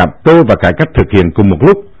 chiến dịch giảm tô và cải cách thực hiện cùng một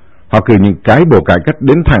lúc. Họ cử những cái bộ cải cách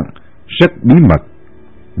đến thẳng, rất bí mật,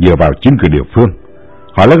 dựa vào chính quyền địa phương.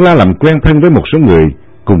 Họ lân la làm quen thân với một số người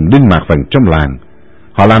cùng đinh mạc vàng trong làng.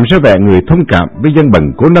 Họ làm ra vẻ người thông cảm với dân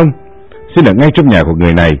bần cố nông, xin ở ngay trong nhà của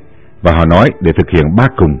người này, và họ nói để thực hiện ba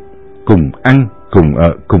cùng: cùng ăn, cùng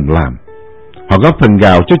ở, cùng làm. Họ góp phần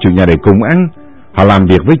gạo cho chủ nhà để cùng ăn. Họ làm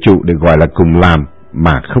việc với chủ để gọi là cùng làm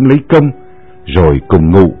mà không lấy công, rồi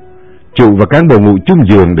cùng ngủ. Chủ và cán bộ ngủ chung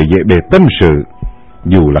giường để dễ bề tâm sự.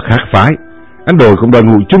 Dù là khác phái, anh Đồi cũng đòi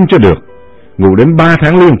ngủ chung cho được, ngủ đến 3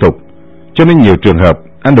 tháng liên tục. Cho nên nhiều trường hợp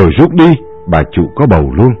anh Đồi rút đi, bà chủ có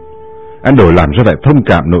bầu luôn. Anh Đồi làm ra vẻ thông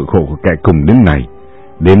cảm nỗi khổ của kẻ cùng đinh này.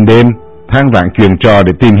 Đêm đêm than vãn chuyện trò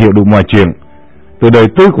để tìm hiểu đủ mọi chuyện, từ đời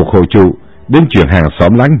tư của khổ chủ đến chuyện hàng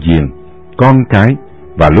xóm láng giềng, con cái,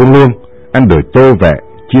 và luôn luôn anh Đồi tô vẽ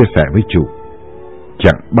chia sẻ với chủ.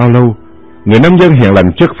 Chẳng bao lâu, người nông dân hiền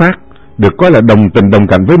lành chất phác được coi là đồng tình đồng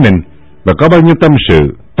cảnh với mình, và có bao nhiêu tâm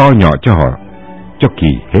sự to nhỏ cho họ cho kỳ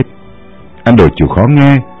hết. Anh Đồi chịu khó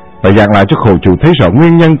nghe và giảng lại cho khổ chủ thấy rõ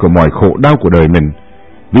nguyên nhân của mọi khổ đau của đời mình.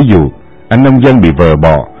 Ví dụ, anh nông dân bị vợ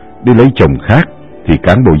bỏ đi lấy chồng khác, thì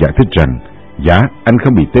cán bộ giải thích rằng giá anh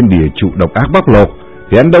không bị tên địa chủ độc ác bóc lột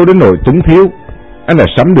thì anh đâu đến nỗi túng thiếu. Anh đã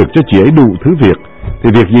sắm được cho chị ấy đủ thứ việc, thì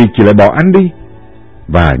việc gì chị lại bỏ anh đi.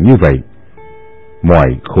 Và như vậy, mọi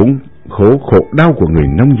khổ đau của người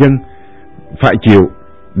nông dân phải chịu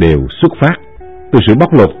đều xuất phát từ sự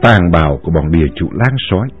bóc lột tàn bạo của bọn địa chủ lang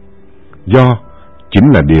sói. Do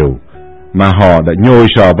chính là điều mà họ đã nhồi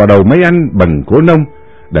sọ vào đầu mấy anh bần cố nông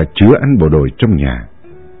đã chứa anh bộ đội trong nhà.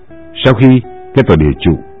 Sau khi kết tội địa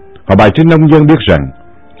chủ, họ bày cho nông dân biết rằng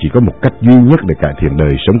chỉ có một cách duy nhất để cải thiện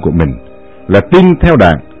đời sống của mình là tin theo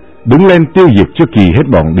đảng, đứng lên tiêu diệt cho kỳ hết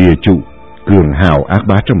bọn địa chủ cường hào ác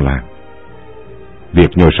bá trong làng. Việc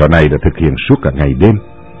nhồi sọ này đã thực hiện suốt cả ngày đêm,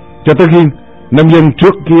 cho tới khi nông dân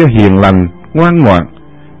trước kia hiền lành, ngoan ngoãn,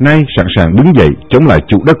 nay sẵn sàng đứng dậy chống lại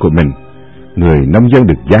chủ đất của mình. Người nông dân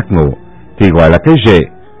được giác ngộ thì gọi là cái rễ.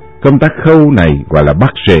 Công tác khâu này gọi là bắt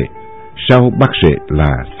rễ, sau bắt rễ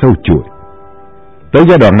là sâu chuỗi. Tới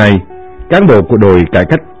giai đoạn này, cán bộ của đội cải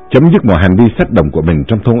cách chấm dứt mọi hành vi sách động của mình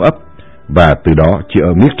trong thôn ấp, và từ đó chỉ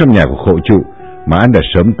ở miết trong nhà của khổ chủ mà anh đã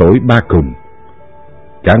sớm tối ba cùng.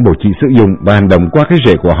 Cán bộ chỉ sử dụng và hành động qua cái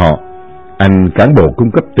rễ của họ. Anh cán bộ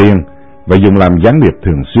cung cấp tiền và dùng làm gián điệp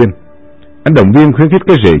thường xuyên. Anh động viên khuyến khích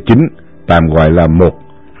cái rễ chính, tạm gọi là 1,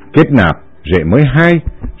 kết nạp rễ mới 2,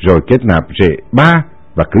 rồi kết nạp rễ 3,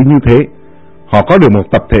 và cứ như thế họ có được một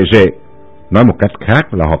tập thể rễ. Nói một cách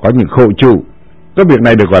khác là họ có những khổ chủ. Cái việc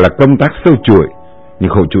này được gọi là công tác sâu chuỗi. Những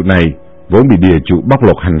khổ chủ này vốn bị địa chủ bóc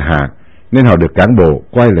lột hành hạ, nên họ được cán bộ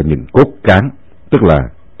coi là những cốt cán, tức là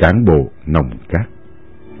cán bộ nòng cát.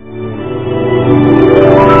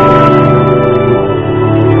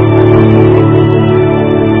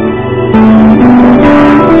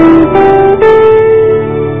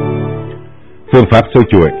 Phương pháp sâu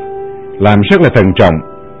chuỗi làm rất là thận trọng.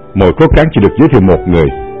 Mỗi cốt cán chỉ được giới thiệu một người.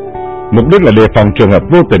 Mục đích là đề phòng trường hợp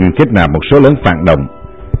vô tình kết nạp một số lớn phản động,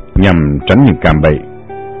 nhằm tránh những cạm bẫy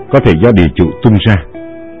có thể do địa chủ tung ra.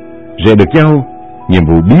 Rễ được giao nhiệm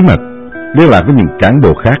vụ bí mật liên lạc với những cán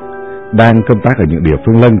bộ khác đang công tác ở những địa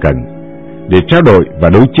phương lân cận để trao đổi và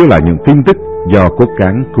đối chiếu lại những tin tức do cốt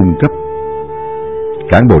cán cung cấp.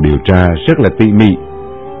 Cán bộ điều tra rất là tỉ mỉ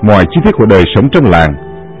mọi chi tiết của đời sống trong làng,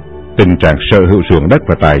 tình trạng sở hữu ruộng đất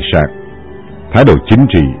và tài sản, thái độ chính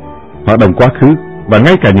trị, hoạt động quá khứ và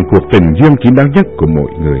ngay cả những cuộc tình duyên kín đáo nhất của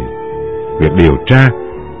mỗi người. Việc điều tra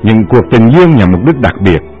những cuộc tình duyên nhằm mục đích đặc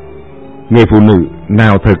biệt. Người phụ nữ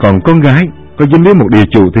nào thời còn con gái có dính đến một địa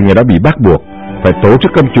chủ thì người đó bị bắt buộc phải tố trước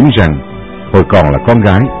công chúng rằng hồi còn là con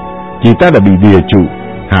gái, chị ta đã bị địa chủ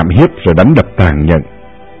hãm hiếp rồi đánh đập tàn nhẫn.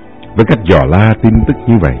 Với cách dò la tin tức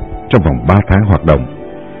như vậy, trong vòng 3 tháng hoạt động,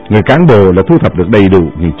 người cán bộ đã thu thập được đầy đủ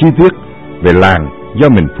những chi tiết về làng do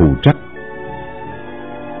mình phụ trách.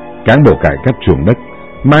 Cán bộ cải cách ruộng đất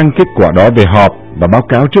mang kết quả đó về họp và báo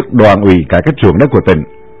cáo trước đoàn ủy cải cách ruộng đất của tỉnh.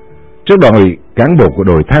 Trước đoàn ủy, cán bộ của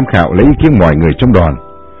đội tham khảo lấy ý kiến mọi người trong đoàn.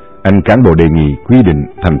 Anh cán bộ đề nghị quy định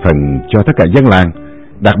thành phần cho tất cả dân làng,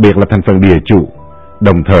 đặc biệt là thành phần địa chủ,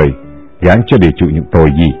 đồng thời gán cho địa chủ những tội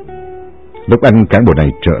gì. Lúc anh cán bộ này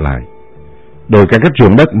trở lại, đội cải cách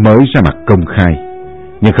ruộng đất mới ra mặt công khai,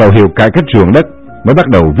 nhưng khẩu hiệu cải cách ruộng đất mới bắt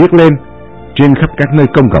đầu viết lên trên khắp các nơi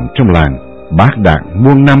công cộng trong làng, bác đảng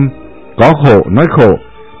muôn năm, có khổ nói khổ,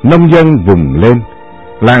 nông dân vùng lên.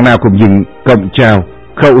 Làng nào cũng dựng cổng chào,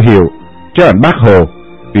 khẩu hiệu cho ảnh Bác Hồ,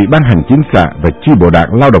 Ủy ban hành chính xã và chi bộ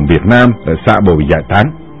đảng Lao động Việt Nam tại xã bộ bị giải tán.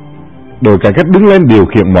 Đội cải cách đứng lên điều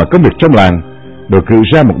khiển mọi công việc trong làng, đội cử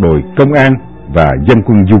ra một đội công an và dân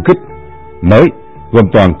quân du kích mới, gồm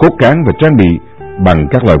toàn cốt cán và trang bị bằng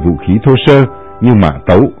các loại vũ khí thô sơ như mã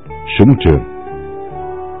tấu, súng trường.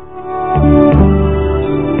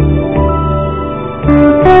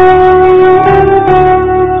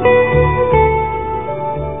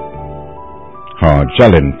 Họ ra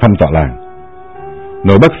lệnh phong tỏa làng.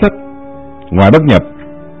 Nội Bất Sách, ngoài Bất Nhập,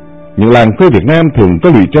 những làng quê Việt Nam thường có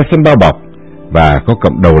lũy tre sân bao bọc và có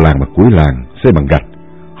cổng đầu làng và cuối làng xây bằng gạch.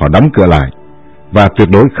 Họ đóng cửa lại và tuyệt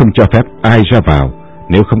đối không cho phép ai ra vào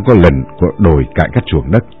nếu không có lệnh của đội cải cách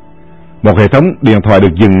ruộng đất. Một hệ thống điện thoại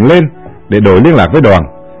được dựng lên để đội liên lạc với đoàn.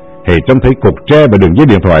 Hệ trông thấy cột tre và đường dây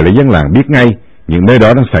điện thoại là dân làng biết ngay những nơi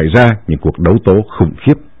đó đang xảy ra những cuộc đấu tố khủng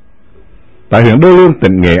khiếp. Tại huyện Đô Lương,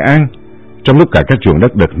 tỉnh Nghệ An, trong lúc cải cách ruộng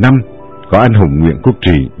đất đợt 5, có anh hùng Nguyễn Quốc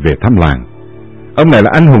Trị về thăm làng. Ông này là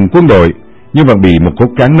anh hùng quân đội nhưng vẫn bị một cốt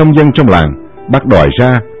cán nông dân trong làng bắt đòi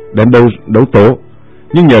ra đến đấu tố.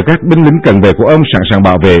 Nhưng nhờ các binh lính cận vệ của ông sẵn sàng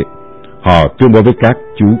bảo vệ, họ tuyên bố với các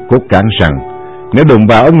chú cốt cán rằng nếu đụng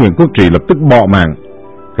vào ông Nguyễn Quốc Trị lập tức bỏ mạng.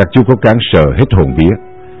 Các chú cốt cán sợ hết hồn vía.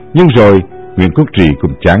 Nhưng rồi Nguyễn Quốc Trị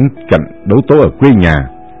cũng chán cảnh đấu tố ở quê nhà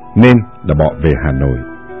nên đã bỏ về Hà Nội.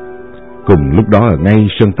 Cùng lúc đó ở ngay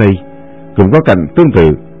Sơn Tây cũng có cảnh tương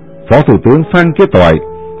tự. Phó Thủ tướng Phan Kế Toại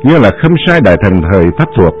như là khâm sai đại thần thời Pháp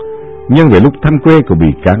thuộc, nhưng về lúc thăm quê cũng bị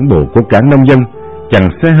cán bộ cốt cán nông dân chặn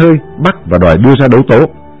xe hơi bắt và đòi đưa ra đấu tố.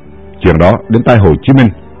 Chuyện đó đến tai Hồ Chí Minh,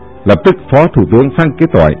 lập tức Phó Thủ tướng Phan Kế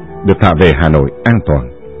Toại được thả về Hà Nội an toàn.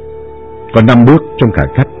 Có 5 bước trong cải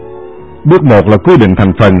cách. Bước 1 là quy định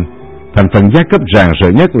thành phần giai cấp ràng rỡ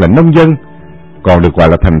nhất là nông dân, còn được gọi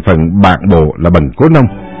là thành phần bạc bộ là bần cố nông.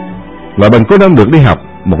 Loại bần cố nông được đi học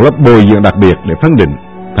một lớp bồi dưỡng đặc biệt để phân định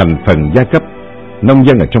thành phần giai cấp nông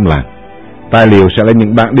dân ở trong làng. Tài liệu sẽ là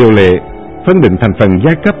những bảng điều lệ phân định thành phần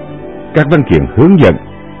giai cấp, các văn kiện hướng dẫn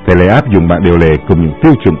thể lệ áp dụng bảng điều lệ cùng những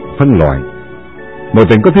tiêu chuẩn phân loại. Mỗi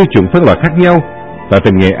tỉnh có tiêu chuẩn phân loại khác nhau. Tại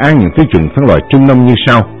tỉnh Nghệ An, những tiêu chuẩn phân loại trung nông như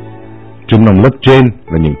sau. Trung nông lớp trên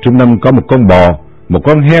là những trung nông có một con bò, một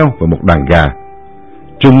con heo và một đàn gà.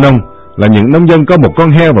 Trung nông là những nông dân có một con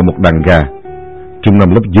heo và một đàn gà. Trung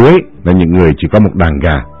nông lớp dưới là những người chỉ có một đàn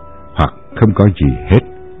gà hoặc không có gì hết.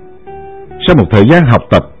 Sau một thời gian học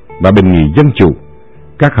tập và bình nghị dân chủ,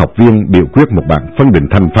 các học viên biểu quyết một bản phân định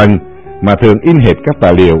thành phần mà thường in hệt các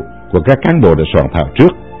tài liệu của các cán bộ đã soạn thảo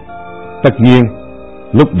trước. Tất nhiên,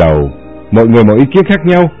 lúc đầu mọi người mỗi ý kiến khác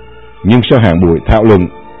nhau, nhưng sau hàng buổi thảo luận,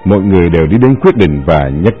 mọi người đều đi đến quyết định và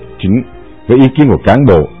nhất chính với ý kiến của cán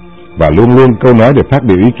bộ, và luôn luôn câu nói để phát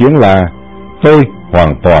biểu ý kiến là tôi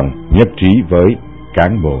hoàn toàn nhất trí với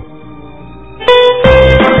cán bộ.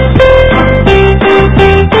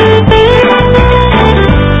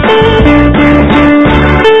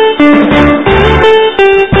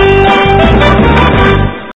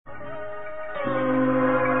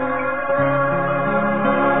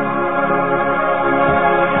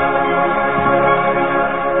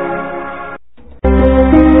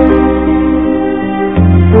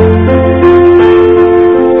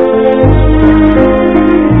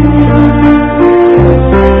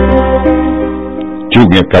 Chủ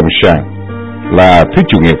nghĩa cộng sản là thứ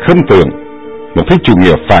chủ nghĩa không tưởng, một thứ chủ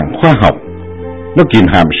nghĩa phản khoa học. Nó kìm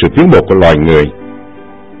hãm sự tiến bộ của loài người.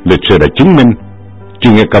 Lịch sử đã chứng minh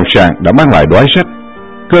chủ nghĩa cộng sản đã mang lại đói rách,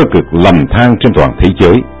 cơ cực lầm than trên toàn thế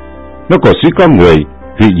giới. Nó cổ suý con người,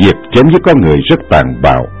 hủy diệt chém giết con người rất tàn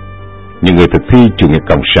bạo. Những người thực thi chủ nghĩa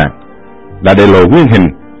cộng sản đã để lộ nguyên hình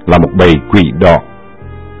là một bầy quỷ đỏ.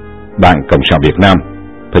 Đảng Cộng sản Việt Nam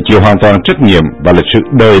phải chịu hoàn toàn trách nhiệm và lịch sử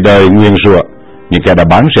đời đời nguyền rủa những kẻ đã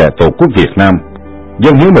bán rẻ tổ quốc Việt Nam,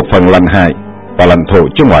 dâng hiến một phần lãnh hải và lãnh thổ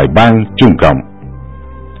cho ngoại bang Trung Cộng.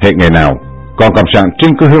 Hệ ngày nào còn cộng sản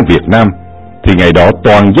trên quê hương Việt Nam, thì ngày đó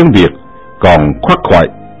toàn dân Việt còn khoác khoải,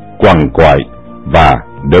 quằn quại và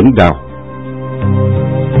đớn đau.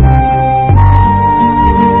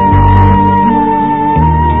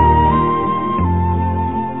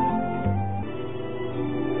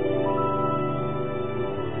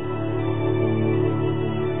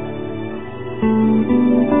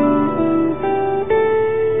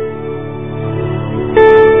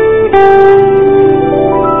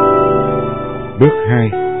 Bước 2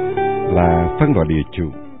 là phân loại địa chủ.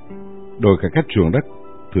 Đội cải cách ruộng đất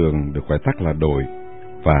thường được gọi tắt là đội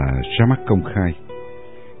và ra mắt công khai.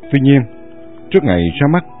 Tuy nhiên, trước ngày ra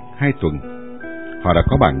mắt 2 tuần, họ đã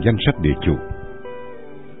có bản danh sách địa chủ.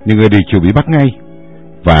 Những người địa chủ bị bắt ngay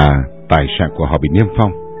và tài sản của họ bị niêm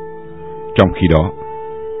phong. Trong khi đó,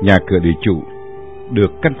 nhà cửa địa chủ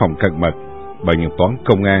được canh phòng cẩn mật bởi những toán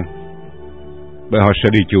công an, bởi họ sợ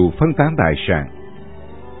địa chủ phân tán tài sản.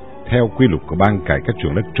 Theo quy luật của Ban Cải cách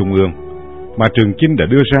ruộng đất Trung ương mà Trường Chinh đã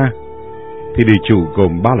đưa ra, thì địa chủ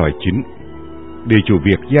gồm 3 loại chính: địa chủ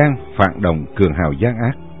việt gian, phản động, cường hào gian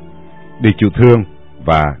ác, địa chủ thương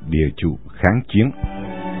và địa chủ kháng chiến.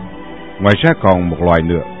 Ngoài ra còn một loại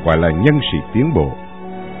nữa gọi là nhân sĩ tiến bộ,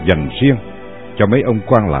 dành riêng cho mấy ông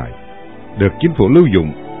quan lại, được chính phủ lưu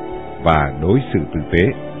dụng và đối xử tử tế,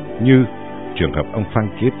 như trường hợp ông Phan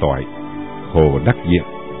Kế Toại, Hồ Đắc Diện,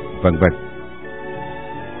 vân vân.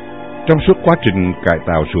 Trong suốt quá trình cải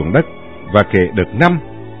tạo ruộng đất và kể đợt 5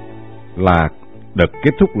 là đợt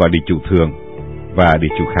kết thúc loại địa chủ thường và địa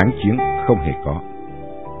chủ kháng chiến không hề có.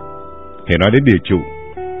 Hễ nói đến địa chủ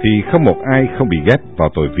thì không một ai không bị ghép vào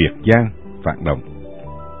tội việt gian, phản động.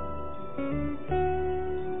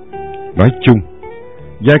 Nói chung,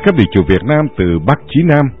 giai cấp địa chủ Việt Nam từ Bắc chí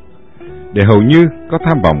Nam để hầu như có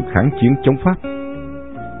tham vọng kháng chiến chống Pháp.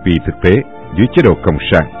 Vì thực tế, dưới chế độ cộng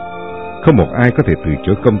sản, không một ai có thể từ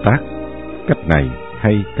chối công tác, cách này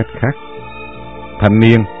hay cách khác. Thanh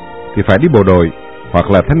niên thì phải đi bộ đội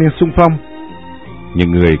hoặc là thanh niên xung phong.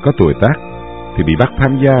 Những người có tuổi tác thì bị bắt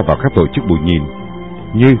tham gia vào các tổ chức bù nhìn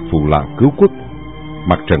như Phụ Lão Cứu Quốc,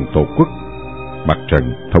 Mặt trận Tổ quốc, Mặt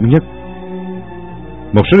trận Thống nhất.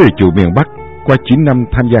 Một số địa chủ miền Bắc qua 9 năm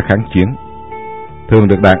tham gia kháng chiến thường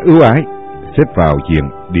được đảng ưu ái xếp vào diện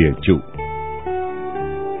địa chủ.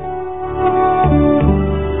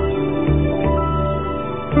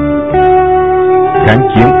 Kháng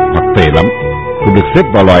chiến hoặc tệ lắm cũng được xếp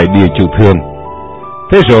vào loài địa chủ thường.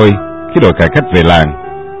 Thế rồi khi đội cải cách về làng,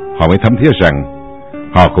 họ mới thấm thía rằng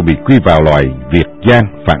họ cũng bị quy vào loài việt gian,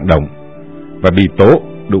 phản động và bị tố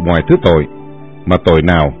đủ mọi thứ tội, mà tội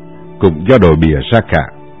nào cũng do đội bịa ra cả.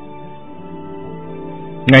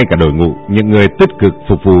 Ngay cả đội ngũ những người tích cực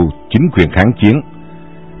phục vụ chính quyền kháng chiến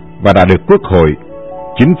và đã được Quốc hội,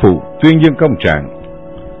 Chính phủ tuyên dương công trạng,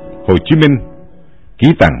 Hồ Chí Minh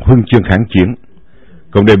ký tặng huân chương kháng chiến,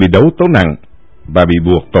 cũng đều bị đấu tố nặng và bị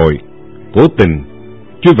buộc tội cố tình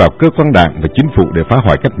chui vào cơ quan đảng và chính phủ để phá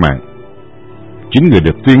hoại cách mạng. Chính người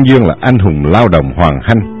được tuyên dương là anh hùng lao động Hoàng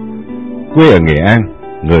Hanh, quê ở Nghệ An,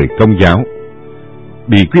 người Công giáo,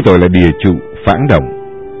 bị quy tội là địa chủ phản động.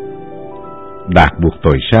 Đạt buộc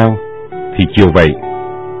tội sao thì chiều vậy,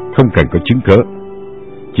 không cần có chứng cớ,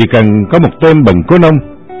 chỉ cần có một tên bần cố nông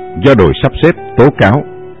do đội sắp xếp tố cáo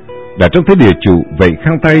đã trông thấy địa chủ vậy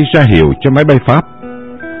khăn tay ra hiệu cho máy bay Pháp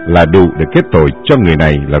là đủ để kết tội cho người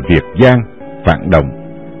này là việt gian, phản động,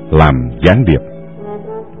 làm gián điệp.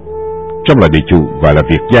 Trong loài địa chủ gọi là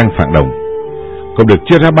việt gian phản động cũng được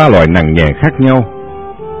chia ra 3 loại nặng nhẹ khác nhau: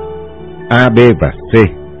 A, B và C.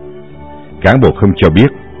 Cán bộ không cho biết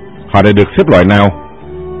họ đã được xếp loại nào.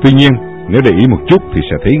 Tuy nhiên, nếu để ý một chút thì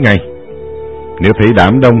sẽ thấy ngay. Nếu thấy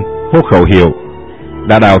đám đông hô khẩu hiệu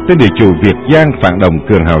đã đào tên địa chủ việt gian, phản động,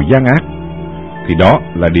 cường hào gian ác thì đó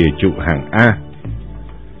là địa chủ hạng A.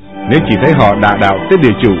 Nếu chỉ thấy họ đã đạo tên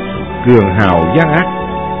địa chủ cường hào gian ác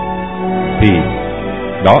thì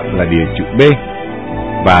đó là địa chủ B,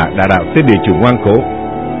 và đã đạo tên địa chủ ngoan cố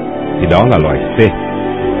thì đó là loại C.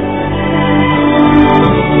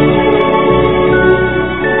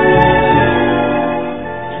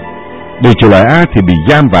 Địa chủ loại A thì bị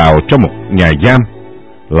giam vào trong một nhà giam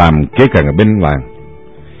làm kế cận ở bên làng.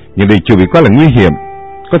 Những địa chủ bị quá là nguy hiểm,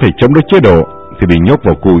 có thể chống đối chế độ thì bị nhốt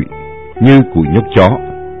vào cùi như cùi nhốt chó.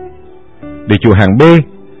 Địa chủ hạng B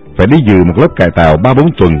phải đi dự một lớp cải tạo 3-4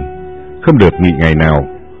 tuần, không được nghỉ ngày nào.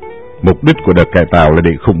 Mục đích của đợt cải tạo là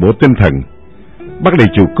để khủng bố tinh thần, bắt địa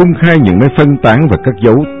chủ công khai những nơi phân tán và cất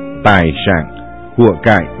giấu tài sản, của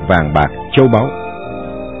cải, vàng bạc, châu báu.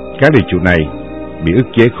 Các địa chủ này bị ức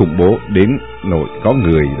chế khủng bố đến nỗi có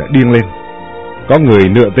người đã điên lên, có người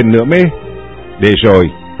nửa tình nửa mê, để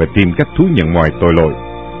rồi phải tìm cách thú nhận mọi tội lỗi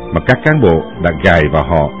mà các cán bộ đã gài vào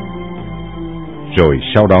họ. Rồi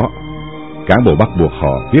sau đó, cán bộ bắt buộc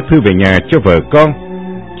họ viết thư về nhà cho vợ con,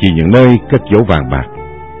 chỉ những nơi cất giấu vàng bạc,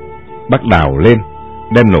 bắt đào lên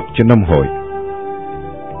đem nộp cho nông hội.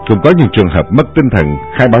 Cũng có những trường hợp mất tinh thần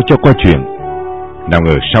khai báo cho qua chuyện, nào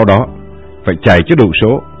ngờ sau đó phải chạy cho đủ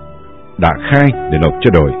số đã khai để nộp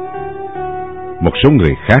cho đội. Một số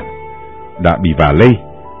người khác đã bị vạ lây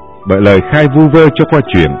bởi lời khai vu vơ cho qua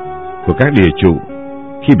chuyện của các địa chủ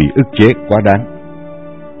khi bị ức chế quá đáng.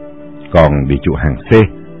 Còn địa chủ hàng C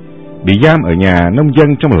bị giam ở nhà nông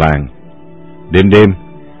dân trong làng. Đêm đêm,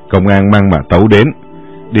 công an mang mã tấu đến,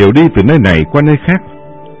 điều đi từ nơi này qua nơi khác.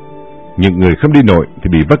 Những người không đi nổi thì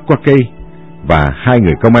bị vất qua cây, và 2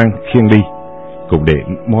 người công an khiêng đi, cùng để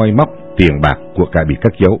moi móc tiền bạc của cải bị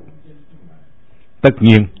cất giấu. Tất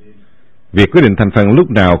nhiên, việc quyết định thành phần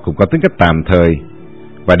lúc nào cũng có tính cách tạm thời,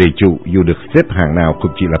 và địa chủ dù được xếp hạng nào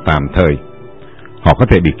cũng chỉ là tạm thời. Họ có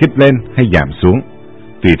thể bị kích lên hay giảm xuống,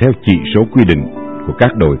 tùy theo chỉ số quy định của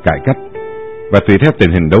các đội cải cách, và tùy theo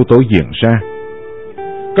tình hình đấu tố diễn ra.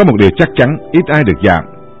 Có một điều chắc chắn, ít ai được giảm,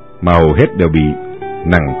 mà hầu hết đều bị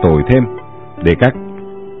nặng tội thêm, để các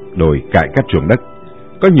đội cải cách ruộng đất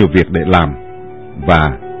có nhiều việc để làm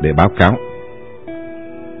và để báo cáo.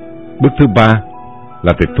 Bước thứ 3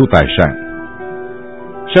 là tịch thu tài sản.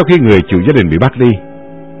 Sau khi người chủ gia đình bị bắt đi,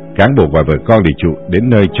 cán bộ và vợ con địa chủ đến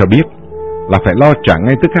nơi cho biết là phải lo trả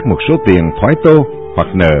ngay tức khắc một số tiền thoái tô hoặc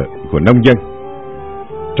nợ của nông dân.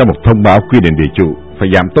 Trong một thông báo quy định địa chủ phải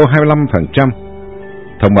giảm tô 25%.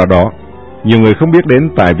 Thông báo đó nhiều người không biết đến,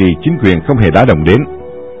 tại vì chính quyền không hề đá đồng đến.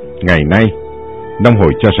 Ngày nay, nông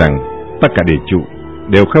hội cho rằng tất cả địa chủ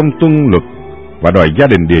đều không tuân luật và đòi gia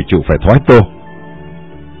đình địa chủ phải thoái tô.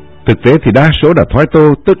 Thực tế thì đa số đã thoái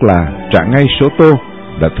tô, tức là trả ngay số tô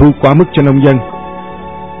đã thu quá mức cho nông dân.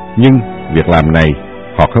 Nhưng việc làm này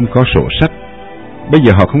họ không có sổ sách. Bây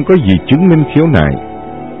giờ họ không có gì chứng minh khiếu nại,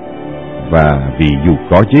 và vì dù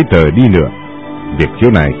có giấy tờ đi nữa, việc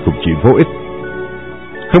khiếu nại cũng chỉ vô ích.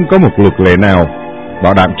 Không có một luật lệ nào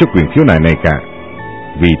bảo đảm cho quyền khiếu nại này cả.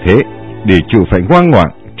 Vì thế, địa chủ phải ngoan ngoãn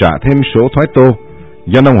trả thêm số thoái tô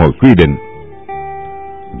do nông hội quy định.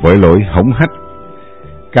 Với lỗi hống hách,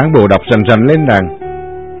 cán bộ đọc rành rành lên rằng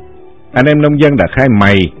anh em nông dân đã khai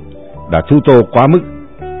mày đã thu tô quá mức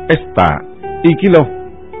esta y kilo,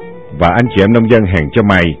 và anh chị em nông dân hẹn cho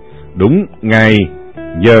mày đúng ngày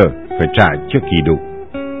giờ phải trả cho kỳ đủ,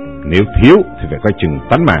 nếu thiếu thì phải coi chừng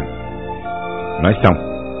tánh mạng. Nói xong,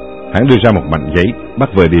 hắn đưa ra một mảnh giấy bắt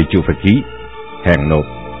vợ địa chủ phải ký hẹn nộp.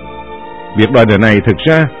 Việc đòi nợ này thực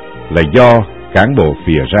ra là do cán bộ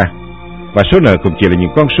phìa ra, và số nợ cũng chỉ là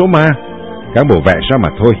những con số ma cán bộ vẽ ra mà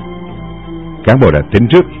thôi. Cán bộ đã tính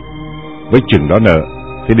trước, với chừng đó nợ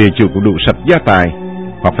thì địa chủ cũng đủ sạch gia tài,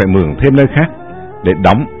 hoặc phải mượn thêm nơi khác để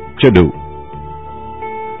đóng cho đủ.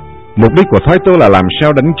 Mục đích của thoái tô là làm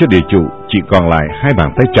sao đánh cho địa chủ chỉ còn lại 2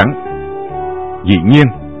 bàn tay trắng. Dĩ nhiên,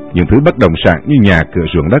 những thứ bất động sản như nhà cửa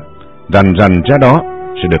ruộng đất rành rành ra đó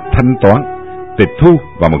sẽ được thanh toán, tịch thu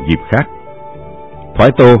vào một dịp khác. Thoái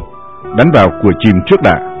tô đánh vào của chìm trước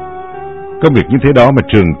đã. Công việc như thế đó mà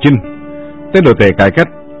Trường Chinh, tên đồ tể cải cách,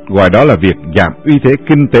 gọi đó là việc giảm uy thế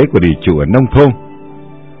kinh tế của địa chủ ở nông thôn.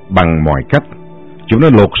 Bằng mọi cách, chúng nó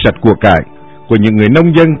lột sạch của cải của những người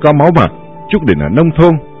nông dân có máu mặt chút đỉnh ở nông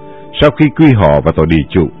thôn sau khi quy họ vào tội địa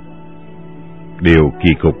chủ. Điều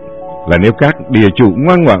kỳ cục là nếu các địa chủ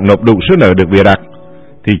ngoan ngoãn nộp đủ số nợ được bìa đặt,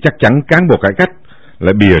 thì chắc chắn cán bộ cải cách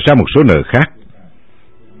lại bìa ra một số nợ khác.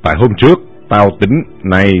 Tại hôm trước, tao tính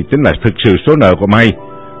này tính là thực sự số nợ của mày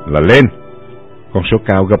là lên con số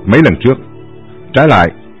cao gấp mấy lần trước. Trái lại,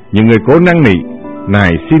 những người cố năn nỉ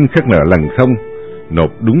này xin khất nợ lần không, nộp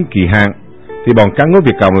đúng kỳ hạn, thì bọn cán ngố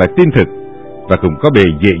Việt Cộng lại tin thực và cũng có bề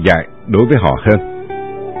dễ dãi đối với họ hơn.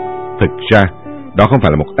 Thực ra, đó không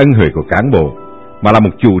phải là một ân huệ của cán bộ, mà là một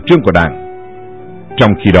chủ trương của Đảng.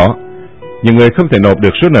 Trong khi đó, những người không thể nộp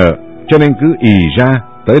được số nợ, cho nên cứ ì ra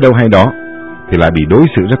tới đâu hay đó, thì lại bị đối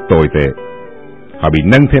xử rất tồi tệ. Họ bị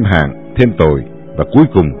nâng thêm hạng, thêm tội, và cuối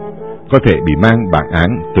cùng có thể bị mang bản án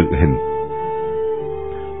tử hình.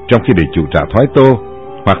 Trong khi địa chủ trả thoái tô,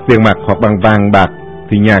 hoặc tiền mặt hoặc bằng vàng bạc,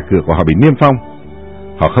 thì nhà cửa của họ bị niêm phong.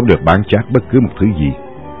 Họ không được bán chác bất cứ một thứ gì.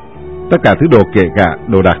 Tất cả thứ đồ, kể cả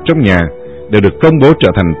đồ đạc trong nhà, đều được công bố trở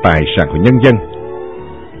thành tài sản của nhân dân.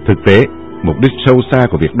 Thực tế, mục đích sâu xa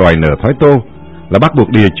của việc đòi nợ thoái tô là bắt buộc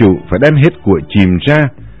địa chủ phải đem hết của chìm ra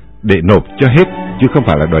để nộp cho hết, chứ không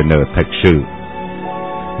phải là đòi nợ thật sự.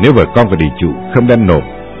 Nếu vợ con và địa chủ không đem nộp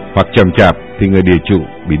hoặc chậm chạp, thì người địa chủ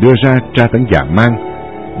bị đưa ra tra tấn dã man,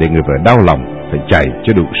 để người vợ đau lòng phải chạy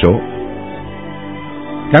cho đủ số.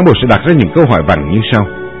 Cán bộ sẽ đặt ra những câu hỏi vặn như sau: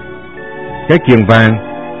 cái kiềng vàng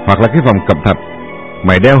hoặc là cái vòng cẩm thạch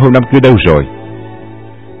mày đeo hôm đám cưới đâu rồi?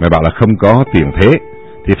 Mày bảo là không có tiền thế,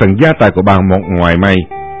 thì phần gia tài của bà ngoại mày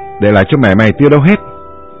để lại cho mẹ mày tiêu đâu hết?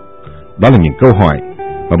 Đó là những câu hỏi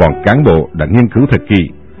mà bọn cán bộ đã nghiên cứu thật kỹ,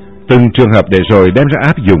 từng trường hợp để rồi đem ra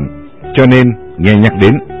áp dụng, cho nên nghe nhắc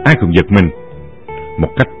đến ai cũng giật mình. Một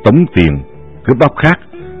cách tống tiền cướp bóc khác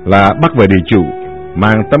là bắt về địa chủ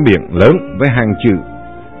mang tấm biển lớn với hàng chữ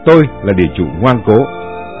 "Tôi là địa chủ ngoan cố"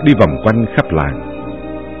 đi vòng quanh khắp làng.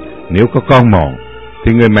 Nếu có con mọn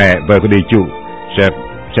thì người mẹ vợ của địa chủ sẽ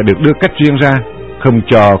sẽ được đưa cách riêng ra, không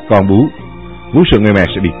cho con bú. Vú sữa người mẹ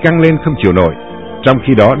sẽ bị căng lên không chịu nổi, trong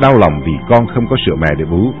khi đó đau lòng vì con không có sữa mẹ để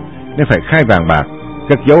bú, nên phải khai vàng bạc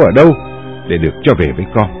cất giấu ở đâu để được cho về với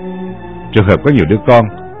con. Trường hợp có nhiều đứa con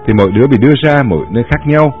thì mỗi đứa bị đưa ra một nơi khác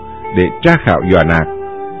nhau để tra khảo dọa nạt,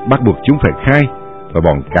 bắt buộc chúng phải khai, và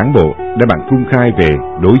bọn cán bộ đã bạn cung khai về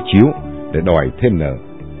đối chiếu để đòi thêm nợ.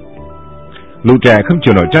 Lũ trẻ không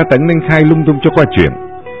chịu nổi tra tấn nên khai lung tung cho qua chuyện.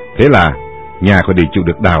 Thế là nhà của địa chủ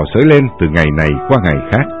được đào xới lên từ ngày này qua ngày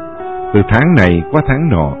khác, từ tháng này qua tháng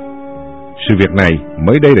nọ. Sự việc này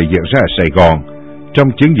mới đây đã diễn ra ở Sài Gòn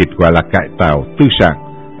trong chiến dịch gọi là cải tạo tư sản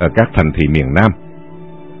ở các thành thị miền Nam.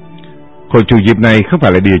 Hội chủ dịp này không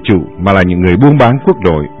phải là địa chủ mà là những người buôn bán quốc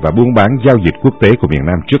nội và buôn bán giao dịch quốc tế của miền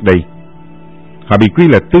Nam trước đây. Họ bị quy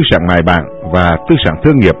là tư sản mài bạn và tư sản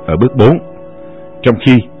thương nghiệp ở bước 4, trong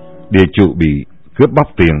khi địa chủ bị cướp bóc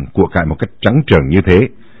tiền của cải một cách trắng trợn như thế,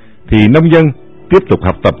 thì nông dân tiếp tục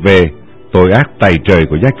học tập về tội ác tày trời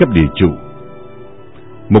của giai cấp địa chủ.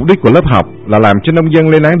 Mục đích của lớp học là làm cho nông dân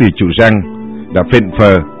lên án địa chủ rằng đã phỉnh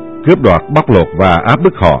phờ, cướp đoạt, bóc lột và áp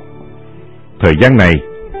bức họ. Thời gian này,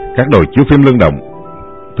 các đội chiếu phim lương động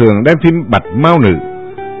thường đem phim Bạch Mao Nữ,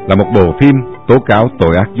 là một bộ phim tố cáo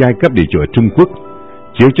tội ác giai cấp địa chủ ở Trung Quốc,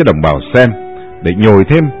 chiếu cho đồng bào xem để nhồi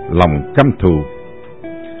thêm lòng căm thù.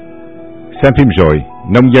 Xem phim rồi,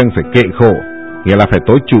 nông dân phải kệ khổ, nghĩa là phải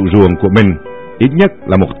tố chủ ruộng của mình ít nhất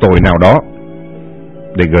là một tội nào đó.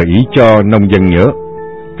 Để gợi ý cho nông dân nhớ,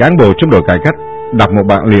 cán bộ trong đội cải cách đọc một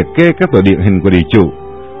bảng liệt kê các tội điển hình của địa chủ,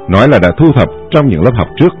 nói là đã thu thập trong những lớp học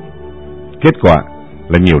trước. Kết quả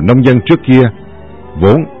là nhiều nông dân trước kia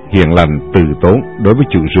vốn hiền lành từ tốn đối với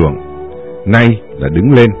chủ ruộng, nay là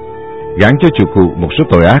đứng lên gán cho chủ cụ một số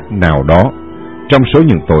tội ác nào đó trong số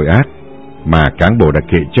những tội ác mà cán bộ đã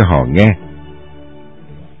kể cho họ nghe.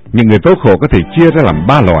 Những người tố khổ có thể chia ra làm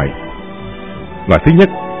 3 loại. Loại thứ nhất,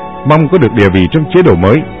 mong có được địa vị trong chế độ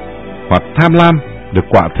mới, hoặc tham lam được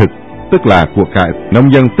quả thực, tức là của cải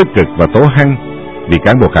nông dân tích cực và tố hăng, vì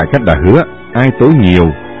cán bộ cải cách đã hứa ai tố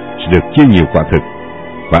nhiều sẽ được chia nhiều quả thực,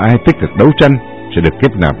 và ai tích cực đấu tranh sẽ được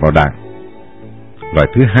kết nạp vào đảng. Loại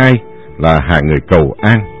thứ hai là hạng người cầu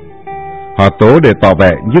an. Họ tố để tỏ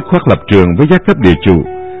vẻ dứt khoát lập trường với giai cấp địa chủ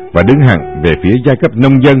và đứng hẳn về phía giai cấp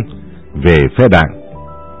nông dân, về phe đảng.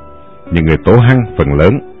 Những người tố hăng phần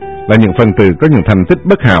lớn là những phần tử có những thành tích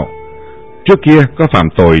bất hảo, trước kia có phạm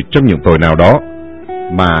tội trong những tội nào đó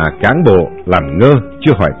mà cán bộ làm ngơ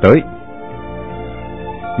chưa hỏi tới.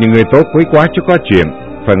 Những người tố quấy quá cho có chuyện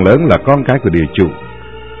phần lớn là con cái của địa chủ.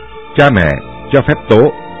 Cha mẹ cho phép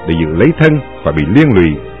tố để giữ lấy thân và bị liên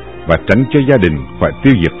lụy và tránh cho gia đình phải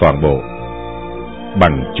tiêu diệt toàn bộ.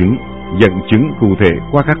 Bằng chứng, dẫn chứng cụ thể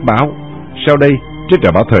qua các báo sau đây trên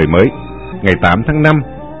tờ báo Thời Mới ngày 8 tháng 5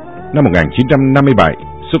 năm 1957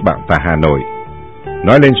 xuất bản tại Hà Nội,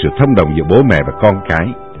 nói lên sự thông đồng giữa bố mẹ và con cái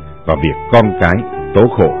và việc con cái tố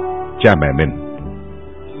khổ cha mẹ mình.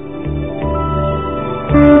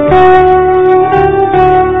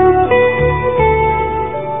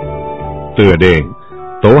 Tựa đề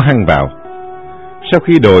tố hăng vào. Sau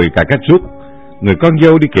khi đồi cải cách rút, người con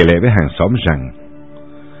dâu đi kể lể với hàng xóm rằng: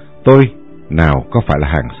 tôi nào có phải là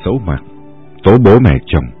hàng xấu mặt, tố bố mẹ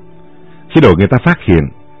chồng. Khi đội người ta phát hiện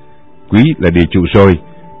Quý là địa chủ rồi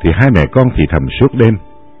thì hai mẹ con thì thầm suốt đêm.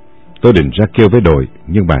 Tôi định ra kêu với đội,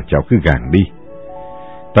 nhưng bà cháu cứ gàn đi.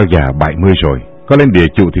 Tao già 70 rồi, có lên địa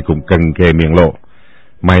chủ thì cũng cần kề miệng lộ.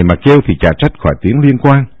 Mày mà kêu thì chả trách khỏi tiếng liên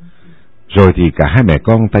quan. Rồi thì cả hai mẹ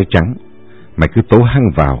con tay trắng. Mày cứ tố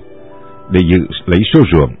hăng vào để giữ lấy số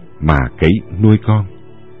ruộng mà cấy nuôi con.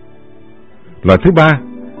 Loại thứ ba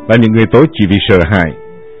là những người tố chỉ vì sợ hãi.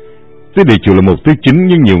 Tuy địa chủ là mục tiêu chính,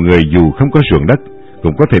 nhưng nhiều người dù không có ruộng đất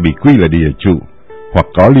cũng có thể bị quy là địa chủ hoặc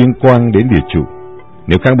có liên quan đến địa chủ,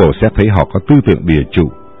 nếu cán bộ xét thấy họ có tư tưởng địa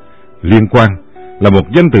chủ. Liên quan là một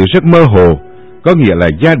danh từ rất mơ hồ, có nghĩa là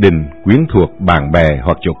gia đình, quyến thuộc, bạn bè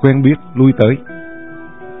hoặc chỗ quen biết lui tới.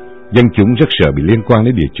 Dân chúng rất sợ bị liên quan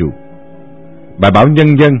đến địa chủ. Bài báo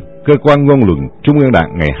Nhân dân, cơ quan ngôn luận Trung ương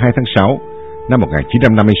Đảng ngày 2 tháng 6 năm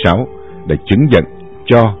 1956 đã chứng nhận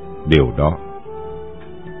cho điều đó.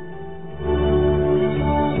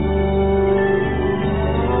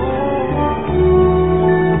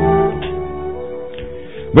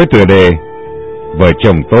 Với tựa đề Vợ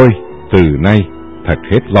chồng tôi từ nay thật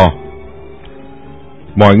hết lo.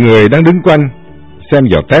 Mọi người đang đứng quanh xem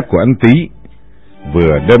giỏ tép của anh Tý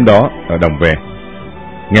vừa đêm đó ở đồng về.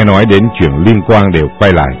 Nghe nói đến chuyện liên quan đều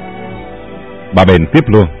quay lại. Bà bền tiếp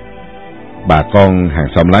luôn: bà con hàng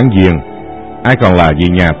xóm láng giềng, ai còn là gì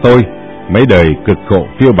nhà tôi, mấy đời cực khổ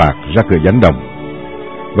phiêu bạc ra cửa Giánh Đồng.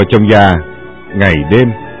 Vợ chồng già ngày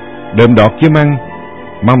đêm, đêm đó kiếm ăn,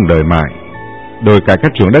 mong đời mãi. Đòi cải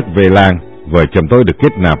cách ruộng đất về làng, vợ chồng tôi được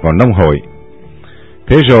kết nạp vào nông hội.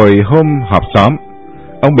 Thế rồi hôm họp xóm,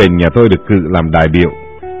 ông Bền nhà tôi được cử làm đại biểu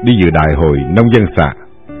đi dự đại hội nông dân xã.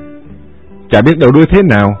 Chả biết đầu đuôi thế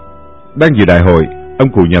nào, đang dự đại hội, ông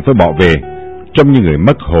cụ nhà tôi bỏ về, trông như người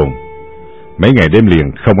mất hồn. Mấy ngày đêm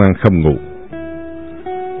liền không ăn không ngủ.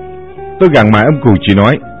 Tôi gằn mãi ông cụ chỉ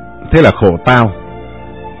nói, thế là khổ tao,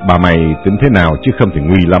 bà mày tính thế nào chứ không thì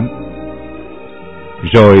nguy lắm.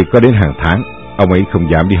 Rồi có đến hàng tháng, ông ấy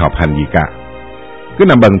không dám đi họp hành gì cả, cứ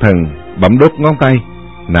nằm bần thần bấm đốt ngón tay,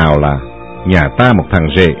 nào là nhà ta một thằng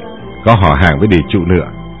rể có họ hàng với địa chủ nữa,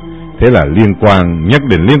 thế là liên quan, nhất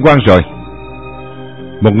định liên quan rồi.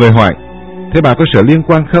 Một người hỏi, thế bà có sợ liên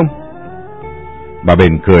quan không? Bà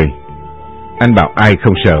Bền cười, anh bảo ai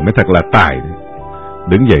không sợ mới thật là tài.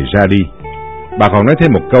 Đứng dậy ra đi. Bà còn nói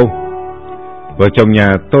thêm một câu, vợ chồng nhà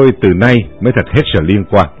tôi từ nay mới thật hết sợ liên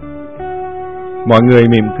quan. Mọi người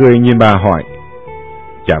mỉm cười nhìn bà hỏi,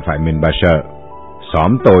 chả phải mình bà sợ,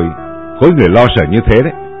 xóm tôi khối người lo sợ như thế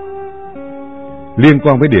đấy. Liên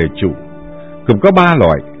quan với địa chủ cũng có 3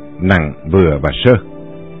 loại, nặng, vừa và sơ.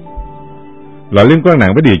 Loại liên quan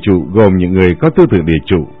nặng với địa chủ gồm những người có tư tưởng địa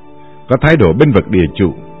chủ, có thái độ bênh vực địa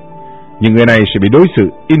chủ. Những người này sẽ bị đối xử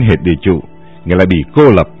in hệt địa chủ, nghĩa là bị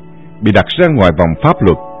cô lập, bị đặt ra ngoài vòng pháp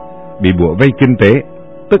luật, bị bủa vây kinh tế,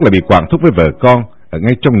 tức là bị quản thúc với vợ con ở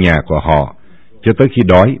ngay trong nhà của họ, cho tới khi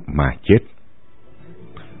đói mà chết.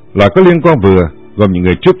 Loại có liên quan vừa gồm những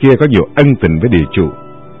người trước kia có nhiều ân tình với địa chủ.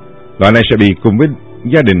 Loại này sẽ bị cùng với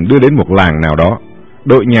gia đình đưa đến một làng nào đó,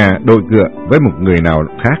 đội nhà đội cửa với một người nào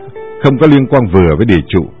khác không có liên quan vừa với địa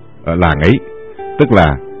chủ ở làng ấy, tức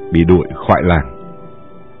là bị đuổi khỏi làng.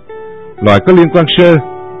 Loại có liên quan sơ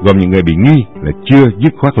gồm những người bị nghi là chưa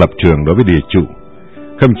dứt khoát lập trường đối với địa chủ,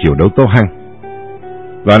 không chịu đấu tố hăng.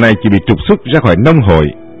 Loại này chỉ bị trục xuất ra khỏi nông hội.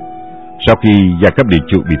 Sau khi gia cấp địa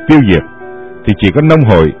chủ bị tiêu diệt, thì chỉ có nông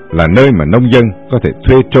hội là nơi mà nông dân có thể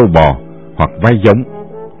thuê trâu bò hoặc vay giống.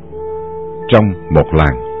 Trong một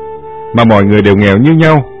làng mà mọi người đều nghèo như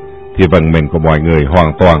nhau, thì vận mệnh của mọi người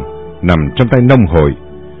hoàn toàn nằm trong tay nông hội,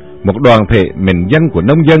 một đoàn thể mệnh danh của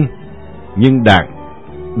nông dân, nhưng đảng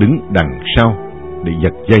đứng đằng sau để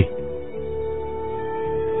giật dây.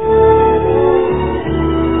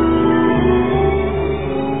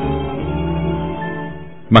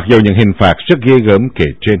 Mặc dù những hình phạt rất ghê gớm kể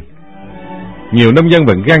trên, nhiều nông dân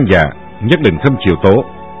vẫn gan dạ, nhất định không chịu tố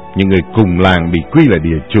những người cùng làng bị quy là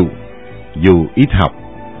địa chủ. Dù ít học,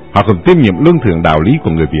 họ còn tiêm nhiễm luân thường đạo lý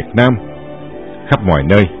của người Việt Nam. Khắp mọi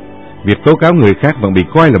nơi, việc tố cáo người khác vẫn bị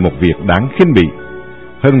coi là một việc đáng khinh bỉ.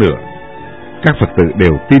 Hơn nữa, các Phật tử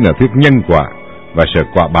đều tin ở thuyết nhân quả và sợ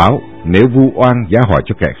quả báo nếu vu oan giá họa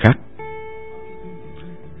cho kẻ khác.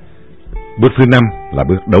 Bước thứ 5 là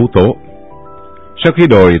bước đấu tố. Sau khi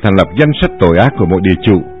đòi thành lập danh sách tội ác của mỗi địa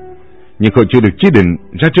chủ, những hội chủ được chỉ định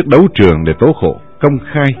ra trước đấu trường để tố khổ công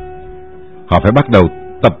khai. Họ phải bắt đầu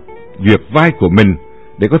tập duyệt vai của mình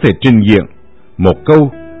để có thể trình diện một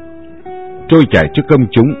câu trôi chảy trước công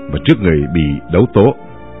chúng và trước người bị đấu tố.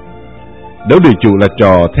 Đấu địa chủ là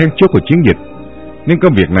trò then chốt của chiến dịch, nên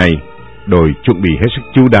công việc này đòi chuẩn bị hết sức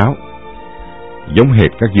chu đáo. Giống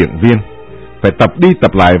hệt các diễn viên, phải tập đi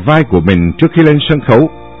tập lại vai của mình trước khi lên sân khấu.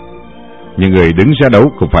 Những người đứng ra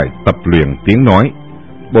đấu cũng phải tập luyện tiếng nói,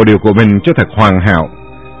 bộ điệu của mình cho thật hoàn hảo,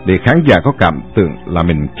 để khán giả có cảm tưởng là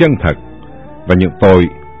mình chân thật, và những tội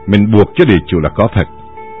mình buộc cho địa chủ là có thật.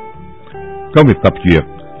 Công việc tập duyệt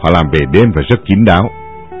họ làm về đêm và rất kín đáo.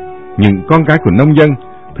 Những con cái của nông dân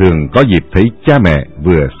thường có dịp thấy cha mẹ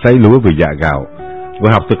vừa xay lúa vừa dạ gạo, vừa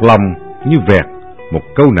học thực lòng như vẹt một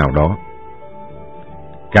câu nào đó.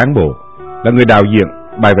 Cán bộ là người đạo diễn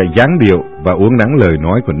bài vẽ dáng điệu và uốn nắn lời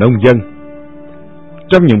nói của nông dân.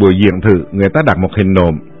 Trong những buổi diễn thử, người ta đặt một hình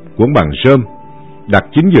nộm cuốn bằng rơm, đặt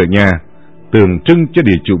chính giữa nhà, tượng trưng cho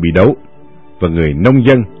địa chủ bị đấu, và người nông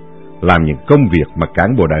dân làm những công việc mà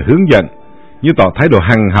cán bộ đã hướng dẫn, như tỏ thái độ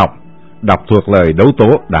hằng học, đọc thuộc lời đấu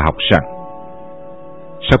tố đã học sẵn.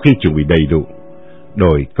 Sau khi chuẩn bị đầy đủ,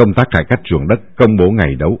 đội công tác cải cách ruộng đất công bố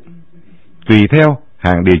ngày đấu. Tùy theo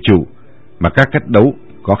hàng địa chủ mà các cách đấu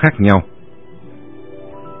có khác nhau.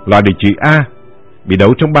 Loại địa chủ A bị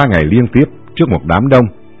đấu trong 3 ngày liên tiếp trước một đám đông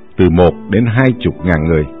từ 1 đến 20.000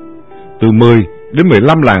 người. Từ 10 đến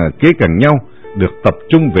 15 làng ở kế cận nhau được tập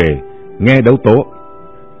trung về nghe đấu tố.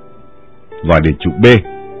 Loại địa chủ B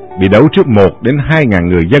bị đấu trước 1 đến 2.000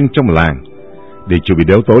 người dân trong làng. Địa chủ bị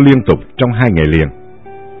đấu tố liên tục trong 2 ngày liền.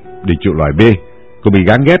 Địa chủ loại B cũng bị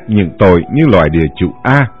gán ghép những tội như loại địa chủ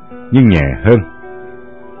A nhưng nhẹ hơn.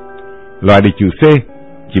 Loại địa chủ C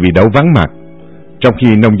chỉ bị đấu vắng mặt. Trong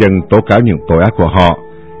khi nông dân tố cáo những tội ác của họ,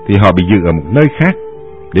 thì họ bị giữ ở một nơi khác.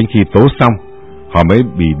 Đến khi tố xong, họ mới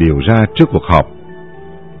bị điều ra trước cuộc họp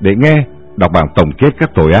để nghe đọc bản tổng kết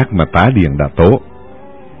các tội ác mà tá điền đã tố.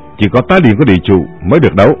 Chỉ có tá điền của địa chủ mới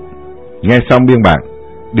được đấu. Nghe xong biên bản,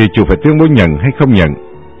 địa chủ phải tuyên bố nhận hay không nhận.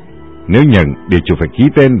 Nếu nhận, địa chủ phải ký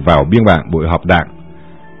tên vào biên bản buổi họp đảng,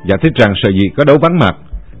 giải thích rằng sở dĩ có đấu vắng mặt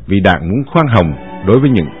vì đảng muốn khoan hồng đối với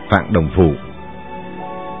những phản đồng phụ,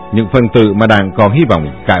 những phần tử mà đảng còn hy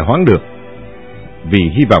vọng cải hoán được. Vì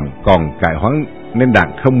hy vọng còn cải hoán nên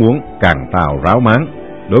đảng không muốn càng tạo ráo máng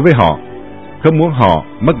đối với họ, không muốn họ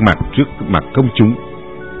mất mặt trước mặt công chúng.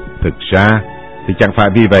 Thực ra thì chẳng phải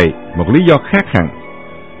vì vậy, một lý do khác hẳn.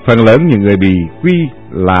 Phần lớn những người bị quy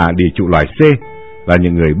là địa chủ loại C là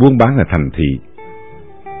những người buôn bán ở thành thị,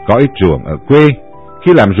 có ít ruộng ở quê.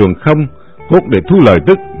 Khi làm ruộng không cốt để thu lời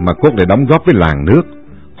tức, mà cốt để đóng góp với làng nước,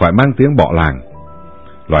 khỏi mang tiếng bỏ làng.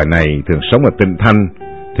 Loại này thường sống ở tỉnh thành,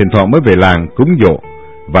 thỉnh thoảng mới về làng cúng dỗ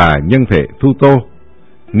và nhân thể thu tô,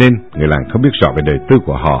 nên người làng không biết rõ về đời tư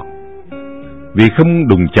của họ. Vì không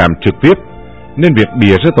đụng chạm trực tiếp nên việc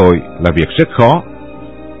bịa ra tội là việc rất khó.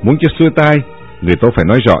 Muốn cho xuôi tai, người tố phải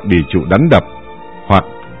nói rõ địa chủ đánh đập hoặc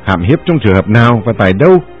hãm hiếp trong trường hợp nào và tại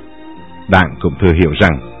đâu. Đảng cũng thừa hiểu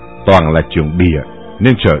rằng toàn là chuyện bịa,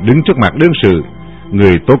 nên sợ đứng trước mặt đương sự,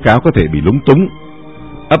 người tố cáo có thể bị lúng túng,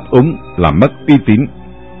 ấp úng làm mất uy tín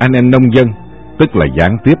anh em nông dân, tức là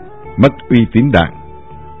gián tiếp mất uy tín đảng.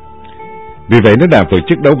 Vì vậy nó đã tổ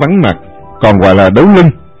chức đấu vắng mặt, còn gọi là đấu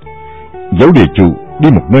lưng, giấu địa chủ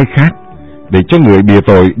đi một nơi khác để cho người bịa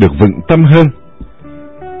tội được vững tâm hơn.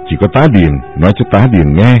 Chỉ có tá điền nói cho tá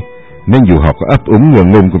điền nghe, nên dù họ có ấp úng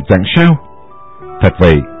ngượng ngùng cũng chẳng sao. Thật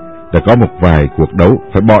vậy, đã có một vài cuộc đấu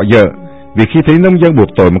phải bỏ dở vì khi thấy nông dân buộc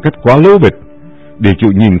tội một cách quá lố bịch, địa chủ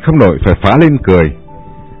nhìn không nổi phải phá lên cười.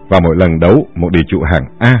 Và mỗi lần đấu một địa chủ hạng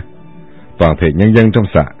A, toàn thể nhân dân trong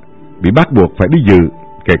xã bị bắt buộc phải đi dự,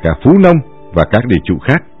 kể cả phú nông và các địa chủ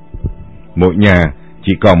khác. Mỗi nhà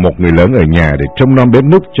chỉ còn một người lớn ở nhà để trông nom bếp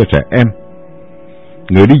núc cho trẻ em.